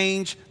to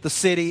change the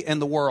city and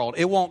the world.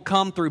 It won't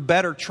come through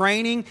better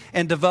training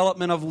and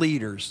development of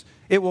leaders.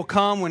 It will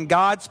come when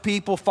God's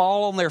people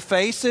fall on their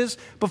faces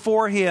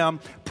before Him,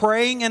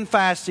 praying and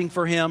fasting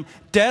for Him,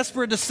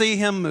 desperate to see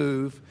Him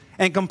move,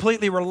 and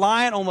completely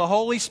reliant on the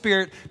Holy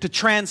Spirit to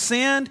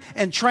transcend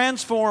and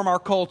transform our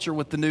culture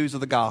with the news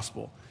of the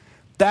gospel.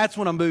 That's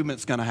when a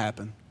movement's going to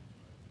happen.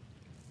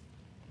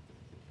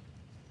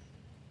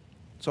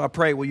 So I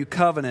pray, will you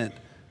covenant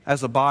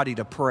as a body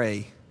to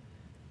pray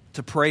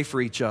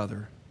for each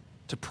other,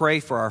 to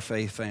pray for our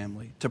faith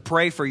family, to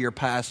pray for your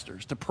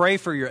pastors, to pray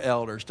for your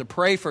elders, to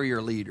pray for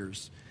your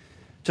leaders,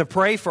 to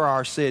pray for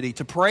our city,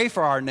 to pray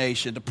for our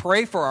nation, to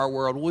pray for our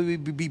world. Will we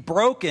be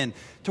broken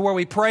to where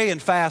we pray and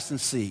fast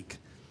and seek?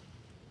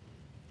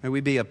 May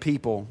we be a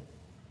people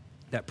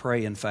that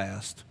pray and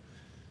fast.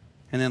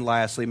 And then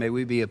lastly, may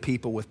we be a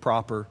people with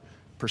proper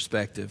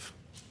perspective.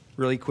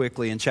 Really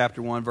quickly, in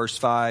chapter 1, verse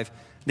 5,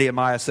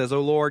 Nehemiah says,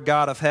 O Lord,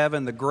 God of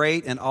heaven, the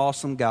great and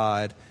awesome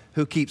God,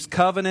 who keeps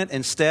covenant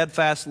and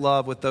steadfast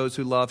love with those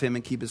who love Him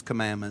and keep His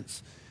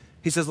commandments.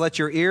 He says, let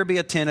your ear be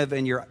attentive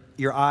and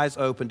your eyes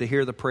open to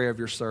hear the prayer of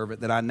your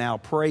servant, that I now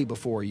pray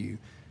before you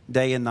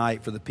day and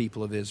night for the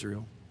people of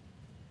Israel,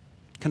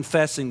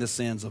 confessing the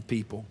sins of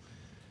people.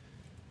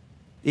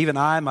 Even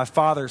I and my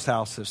father's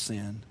house have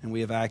sinned, and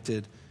we have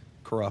acted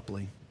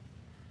corruptly.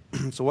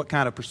 So what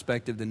kind of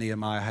perspective did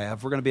Nehemiah have?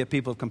 If we're going to be a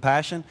people of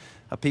compassion,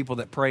 a people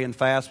that pray and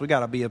fast, we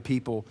got to be a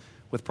people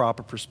with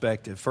proper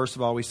perspective. First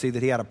of all, we see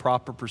that he had a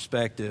proper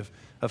perspective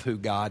of who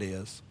God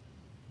is.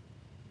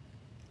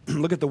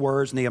 Look at the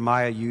words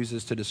Nehemiah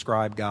uses to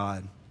describe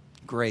God.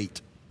 Great,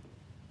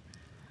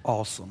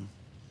 awesome,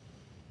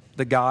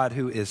 the God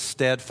who is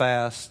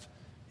steadfast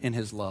in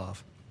His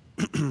love,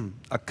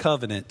 a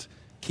covenant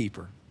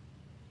keeper.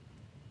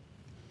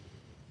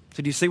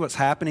 So do you see what's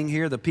happening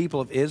here? The people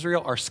of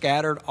Israel are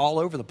scattered all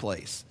over the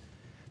place.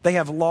 They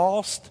have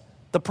lost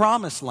the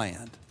promised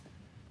land.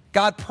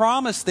 God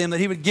promised them that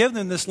He would give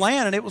them this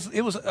land, and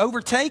it was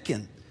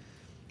overtaken.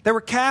 They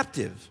were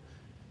captive.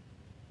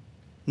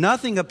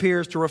 Nothing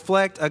appears to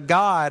reflect a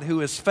God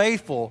who is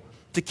faithful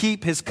to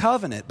keep His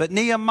covenant. But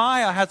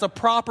Nehemiah has a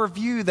proper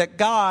view that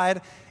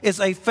God is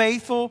a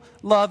faithful,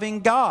 loving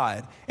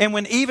God. And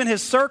when even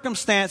his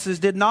circumstances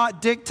did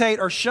not dictate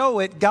or show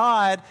it,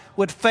 God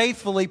would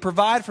faithfully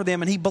provide for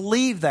them. And he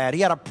believed that.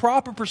 He had a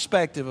proper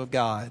perspective of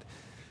God.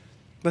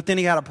 But then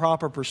he had a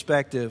proper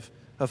perspective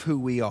of who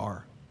we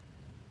are.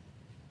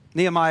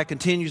 Nehemiah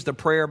continues the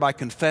prayer by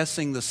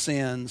confessing the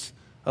sins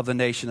of the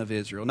nation of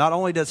Israel. Not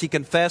only does he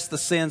confess the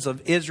sins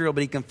of Israel,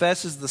 but he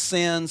confesses the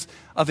sins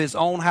of his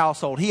own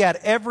household. He had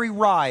every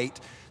right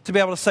to be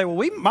able to say,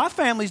 well, my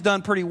family's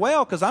done pretty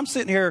well because I'm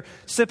sitting here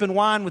sipping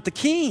wine with the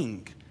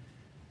king.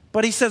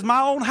 But he says,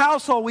 my own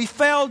household, we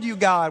failed you,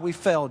 God. We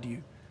failed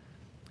you.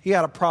 He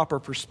had a proper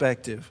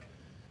perspective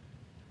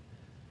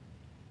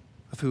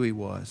of who he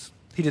was.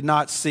 He did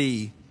not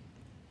see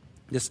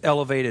this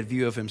elevated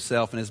view of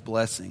himself and his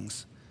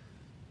blessings.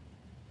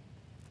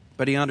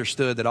 But he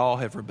understood that all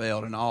have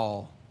rebelled and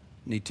all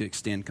need to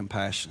extend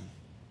compassion.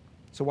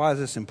 So why is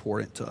this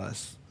important to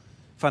us?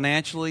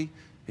 Financially,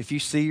 if you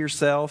see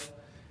yourself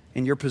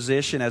in your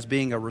position as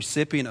being a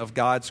recipient of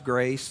God's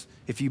grace,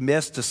 if you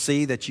miss to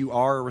see that you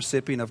are a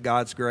recipient of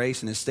God's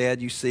grace and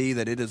instead you see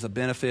that it is a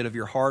benefit of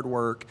your hard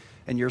work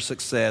and your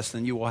success,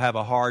 then you will have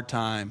a hard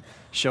time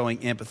showing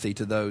empathy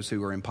to those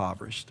who are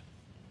impoverished.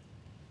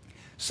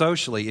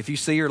 Socially, if you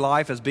see your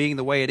life as being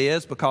the way it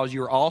is because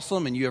you're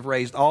awesome and you have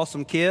raised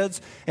awesome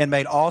kids and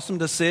made awesome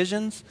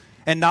decisions,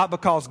 and not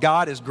because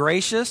God is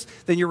gracious,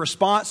 then your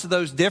response to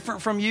those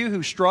different from you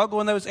who struggle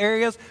in those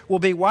areas will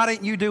be, why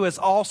didn't you do as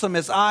awesome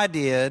as I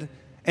did?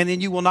 And then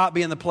you will not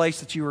be in the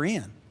place that you were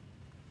in.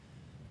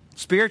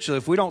 Spiritually,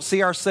 if we don't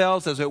see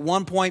ourselves as at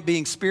one point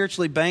being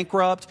spiritually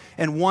bankrupt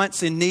and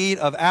once in need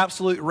of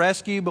absolute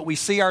rescue, but we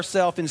see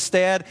ourselves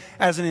instead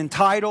as an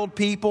entitled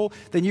people,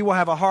 then you will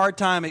have a hard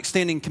time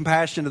extending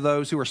compassion to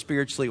those who are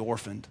spiritually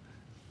orphaned.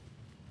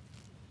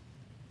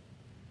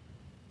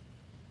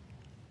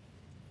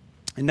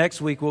 And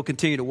next week, we'll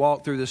continue to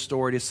walk through this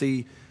story to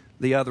see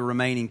the other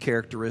remaining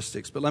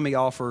characteristics. But let me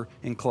offer,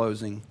 in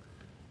closing,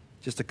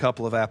 just a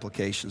couple of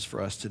applications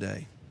for us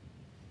today.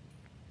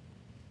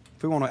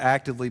 If we want to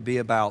actively be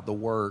about the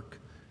work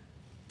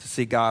to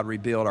see God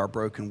rebuild our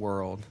broken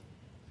world,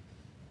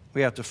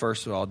 we have to,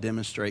 first of all,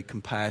 demonstrate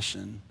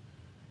compassion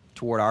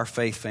toward our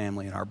faith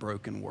family and our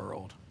broken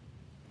world.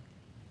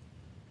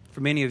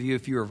 For many of you,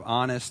 if you are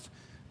honest,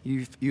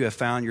 you have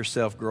found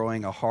yourself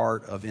growing a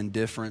heart of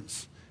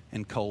indifference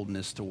and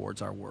coldness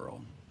towards our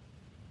world.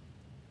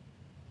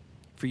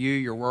 For you,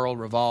 your world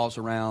revolves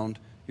around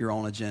your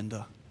own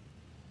agenda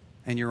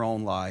and your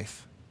own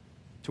life,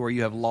 to where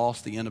you have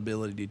lost the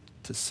inability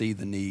to see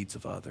the needs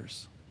of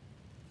others.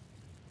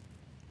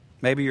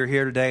 Maybe you're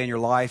here today and your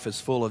life is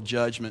full of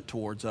judgment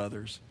towards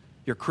others.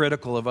 You're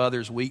critical of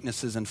others'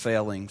 weaknesses and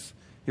failings.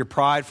 You're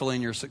prideful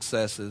in your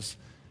successes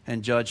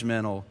and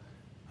judgmental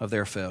of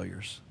their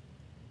failures.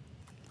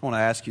 I want to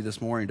ask you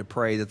this morning to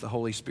pray that the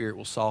Holy Spirit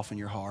will soften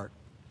your heart.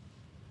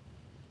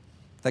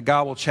 That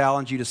God will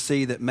challenge you to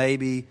see that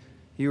maybe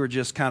you are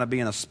just kind of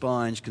being a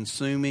sponge,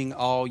 consuming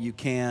all you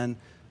can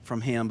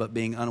from Him, but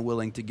being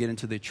unwilling to get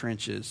into the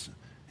trenches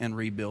and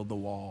rebuild the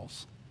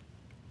walls.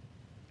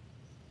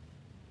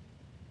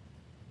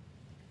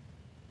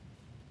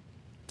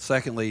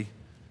 Secondly,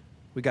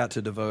 we got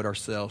to devote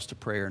ourselves to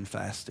prayer and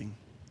fasting.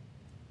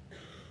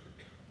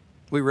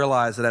 We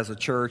realize that as a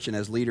church and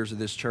as leaders of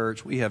this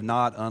church, we have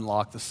not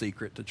unlocked the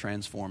secret to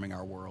transforming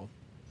our world.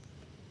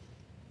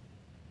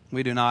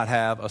 We do not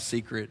have a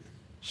secret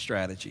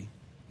strategy.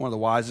 One of the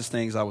wisest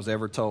things I was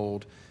ever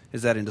told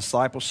is that in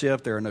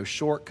discipleship, there are no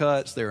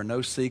shortcuts, there are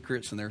no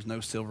secrets, and there's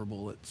no silver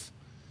bullets.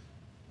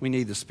 We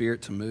need the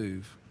Spirit to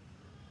move.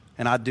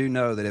 And I do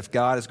know that if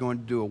God is going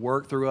to do a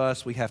work through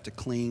us, we have to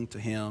cling to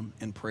Him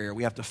in prayer.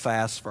 We have to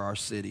fast for our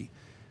city.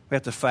 We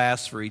have to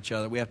fast for each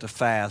other. We have to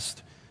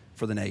fast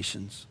for the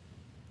nations.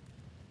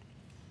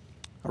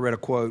 I read a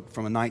quote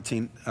from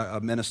a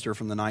minister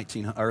from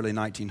the early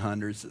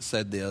 1900s that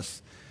said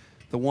this: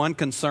 "The one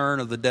concern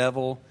of the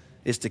devil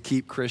is to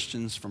keep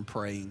Christians from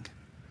praying."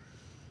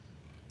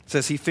 It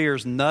says he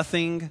fears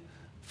nothing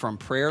from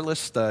prayerless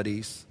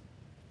studies,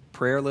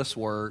 prayerless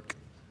work,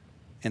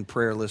 and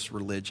prayerless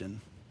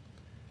religion.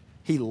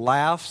 He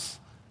laughs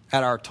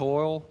at our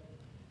toil,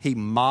 he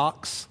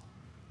mocks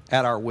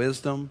at our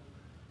wisdom,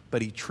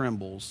 but he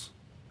trembles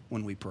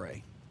when we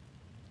pray.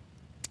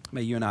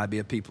 May you and I be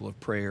a people of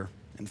prayer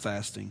and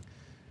fasting.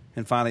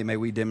 And finally, may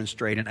we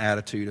demonstrate an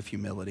attitude of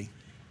humility.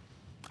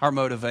 Our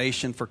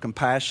motivation for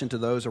compassion to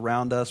those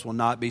around us will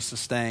not be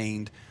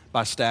sustained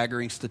by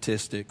staggering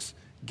statistics,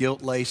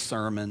 guilt-laced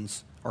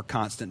sermons, or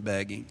constant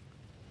begging.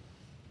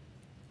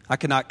 I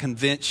cannot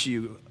convince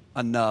you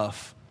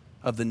enough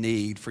of the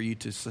need for you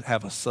to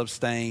have a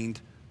sustained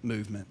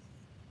movement.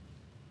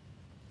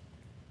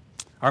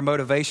 Our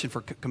motivation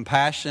for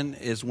compassion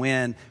is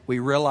when we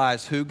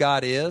realize who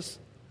God is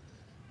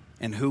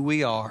and who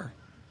we are,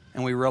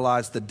 and we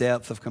realize the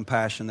depth of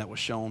compassion that was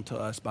shown to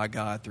us by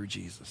God through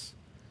Jesus.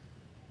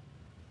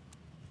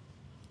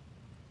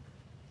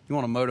 You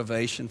want a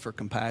motivation for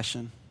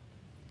compassion?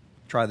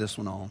 Try this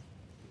one on.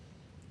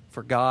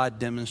 For God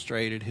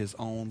demonstrated His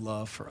own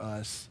love for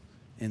us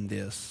in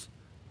this: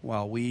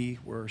 while we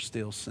were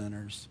still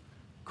sinners,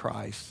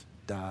 Christ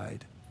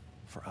died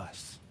for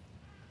us.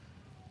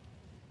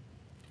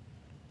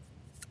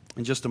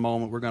 In just a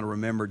moment, we're going to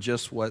remember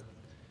just what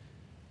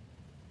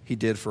He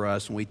did for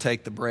us. When we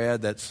take the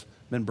bread that's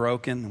been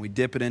broken and we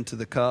dip it into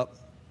the cup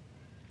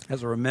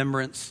as a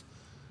remembrance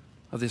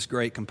of this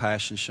great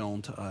compassion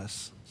shown to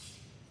us.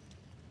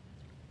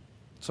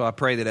 So I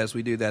pray that as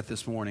we do that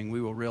this morning, we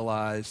will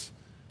realize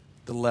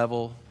the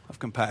level of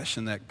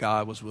compassion that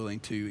God was willing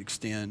to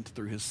extend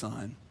through His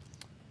Son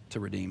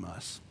to redeem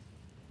us.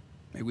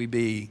 May we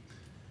be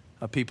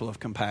a people of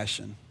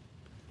compassion,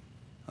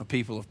 a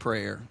people of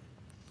prayer,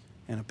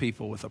 and a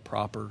people with a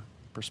proper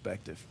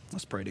perspective.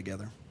 Let's pray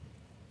together.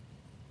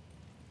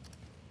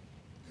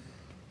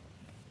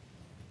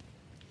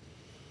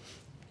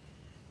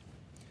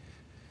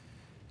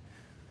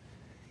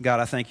 God,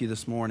 I thank you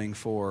this morning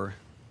for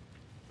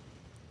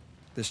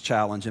this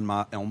challenge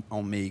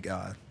on me,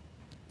 God.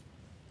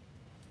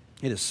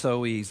 It is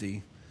so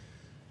easy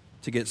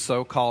to get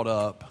so caught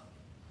up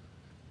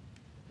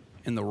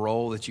in the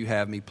role that you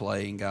have me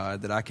playing,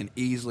 God, that I can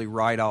easily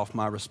write off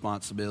my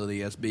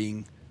responsibility as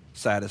being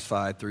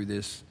satisfied through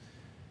this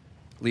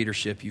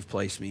leadership you've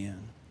placed me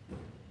in.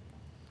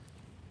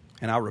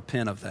 And I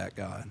repent of that,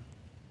 God.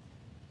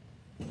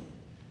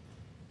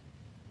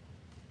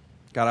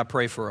 God, I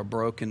pray for a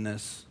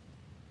brokenness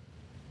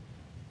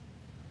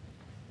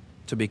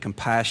to be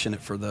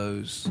compassionate for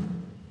those,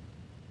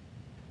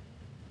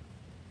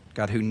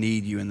 God, who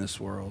need you in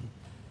this world.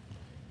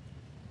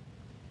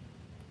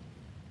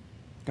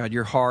 God,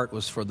 your heart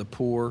was for the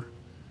poor,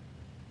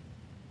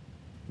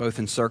 both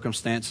in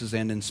circumstances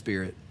and in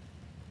spirit.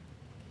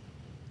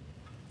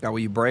 God, will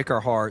you break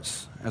our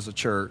hearts as a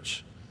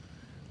church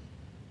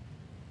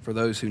for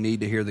those who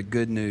need to hear the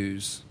good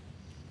news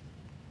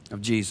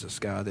of Jesus,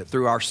 God, that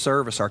through our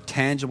service, our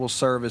tangible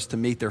service to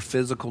meet their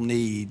physical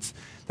needs,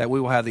 that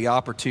we will have the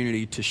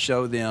opportunity to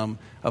show them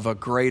of a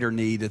greater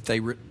need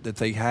that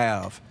they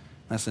have.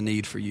 That's a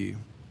need for you.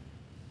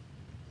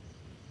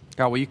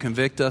 God, will you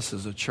convict us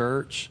as a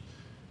church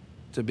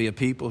to be a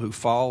people who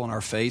fall on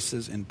our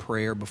faces in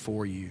prayer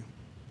before you?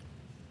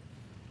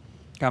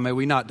 God, may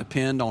we not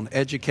depend on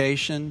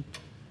education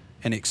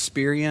and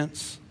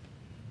experience,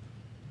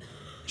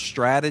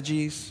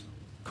 strategies,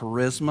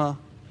 charisma,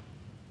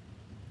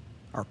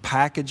 our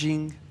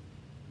packaging.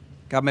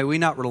 God, may we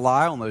not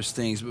rely on those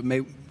things, but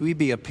may we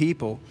be a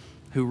people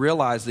who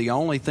realize the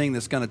only thing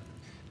that's going to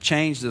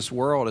change this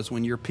world is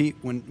when your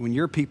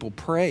people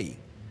pray.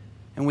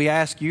 And we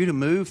ask you to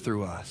move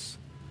through us.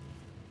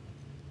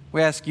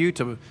 We ask you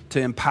to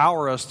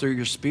empower us through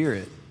your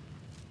Spirit.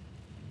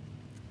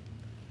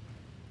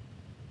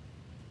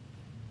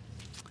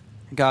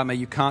 God, may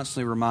you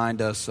constantly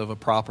remind us of a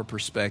proper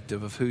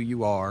perspective of who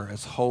you are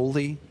as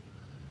holy,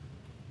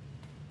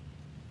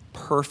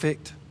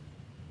 perfect,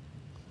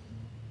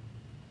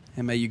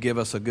 and may you give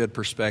us a good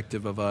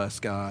perspective of us,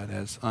 God,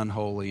 as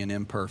unholy and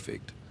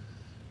imperfect.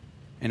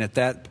 And at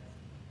that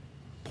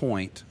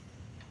point,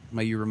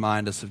 may you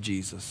remind us of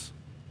Jesus.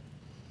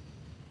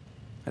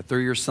 That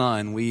through your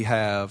Son, we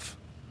have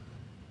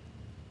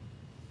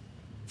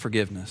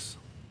forgiveness.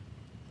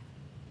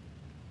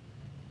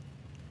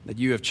 That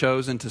you have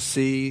chosen to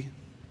see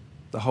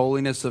the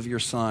holiness of your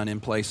Son in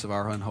place of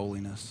our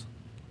unholiness.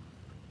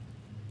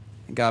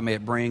 And God, may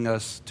it bring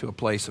us to a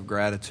place of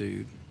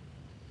gratitude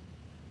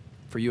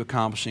for you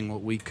accomplishing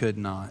what we could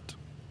not.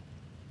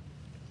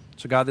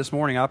 So God, this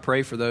morning I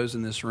pray for those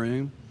in this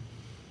room.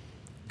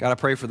 God, I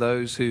pray for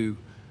those who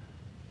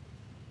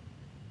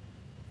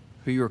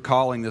you are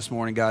calling this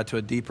morning, God, to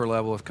a deeper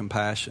level of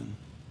compassion.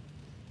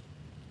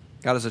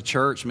 God, as a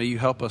church, may you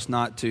help us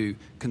not to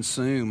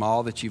consume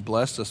all that you've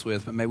blessed us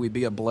with, but may we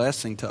be a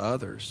blessing to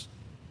others.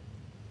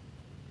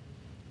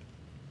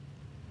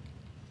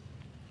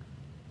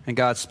 And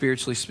God,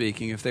 spiritually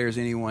speaking, if there's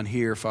anyone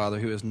here, Father,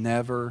 who has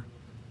never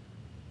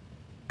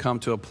come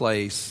to a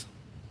place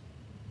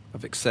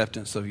of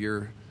acceptance of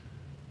your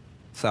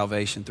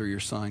salvation through your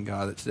Son,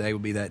 God, that today will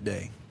be that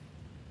day.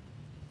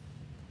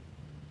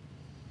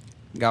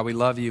 God, we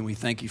love you and we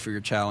thank you for your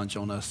challenge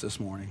on us this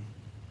morning.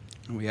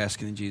 And we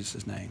ask it in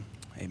Jesus' name.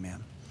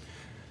 Amen.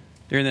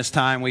 During this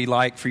time, we'd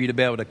like for you to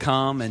be able to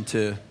come and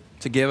to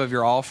give of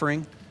your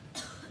offering,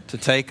 to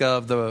take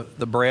of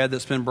the bread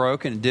that's been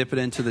broken and dip it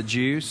into the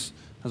juice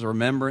as a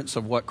remembrance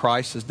of what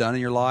Christ has done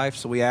in your life.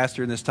 So we ask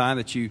during this time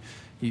that you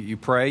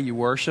pray, you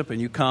worship, and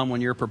you come when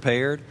you're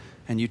prepared,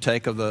 and you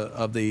take of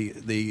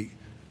the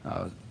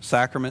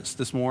sacraments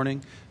this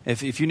morning.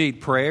 If you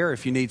need prayer,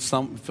 if you need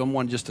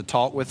someone just to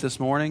talk with this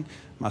morning,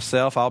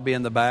 myself, I'll be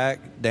in the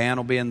back. Dan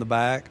will be in the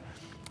back.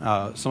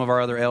 Some of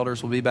our other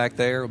elders will be back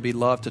there. We'd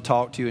love to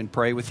talk to you and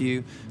pray with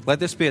you.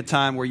 Let this be a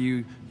time where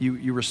you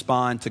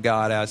respond to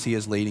God as He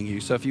is leading you.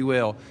 So if you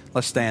will,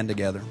 let's stand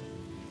together.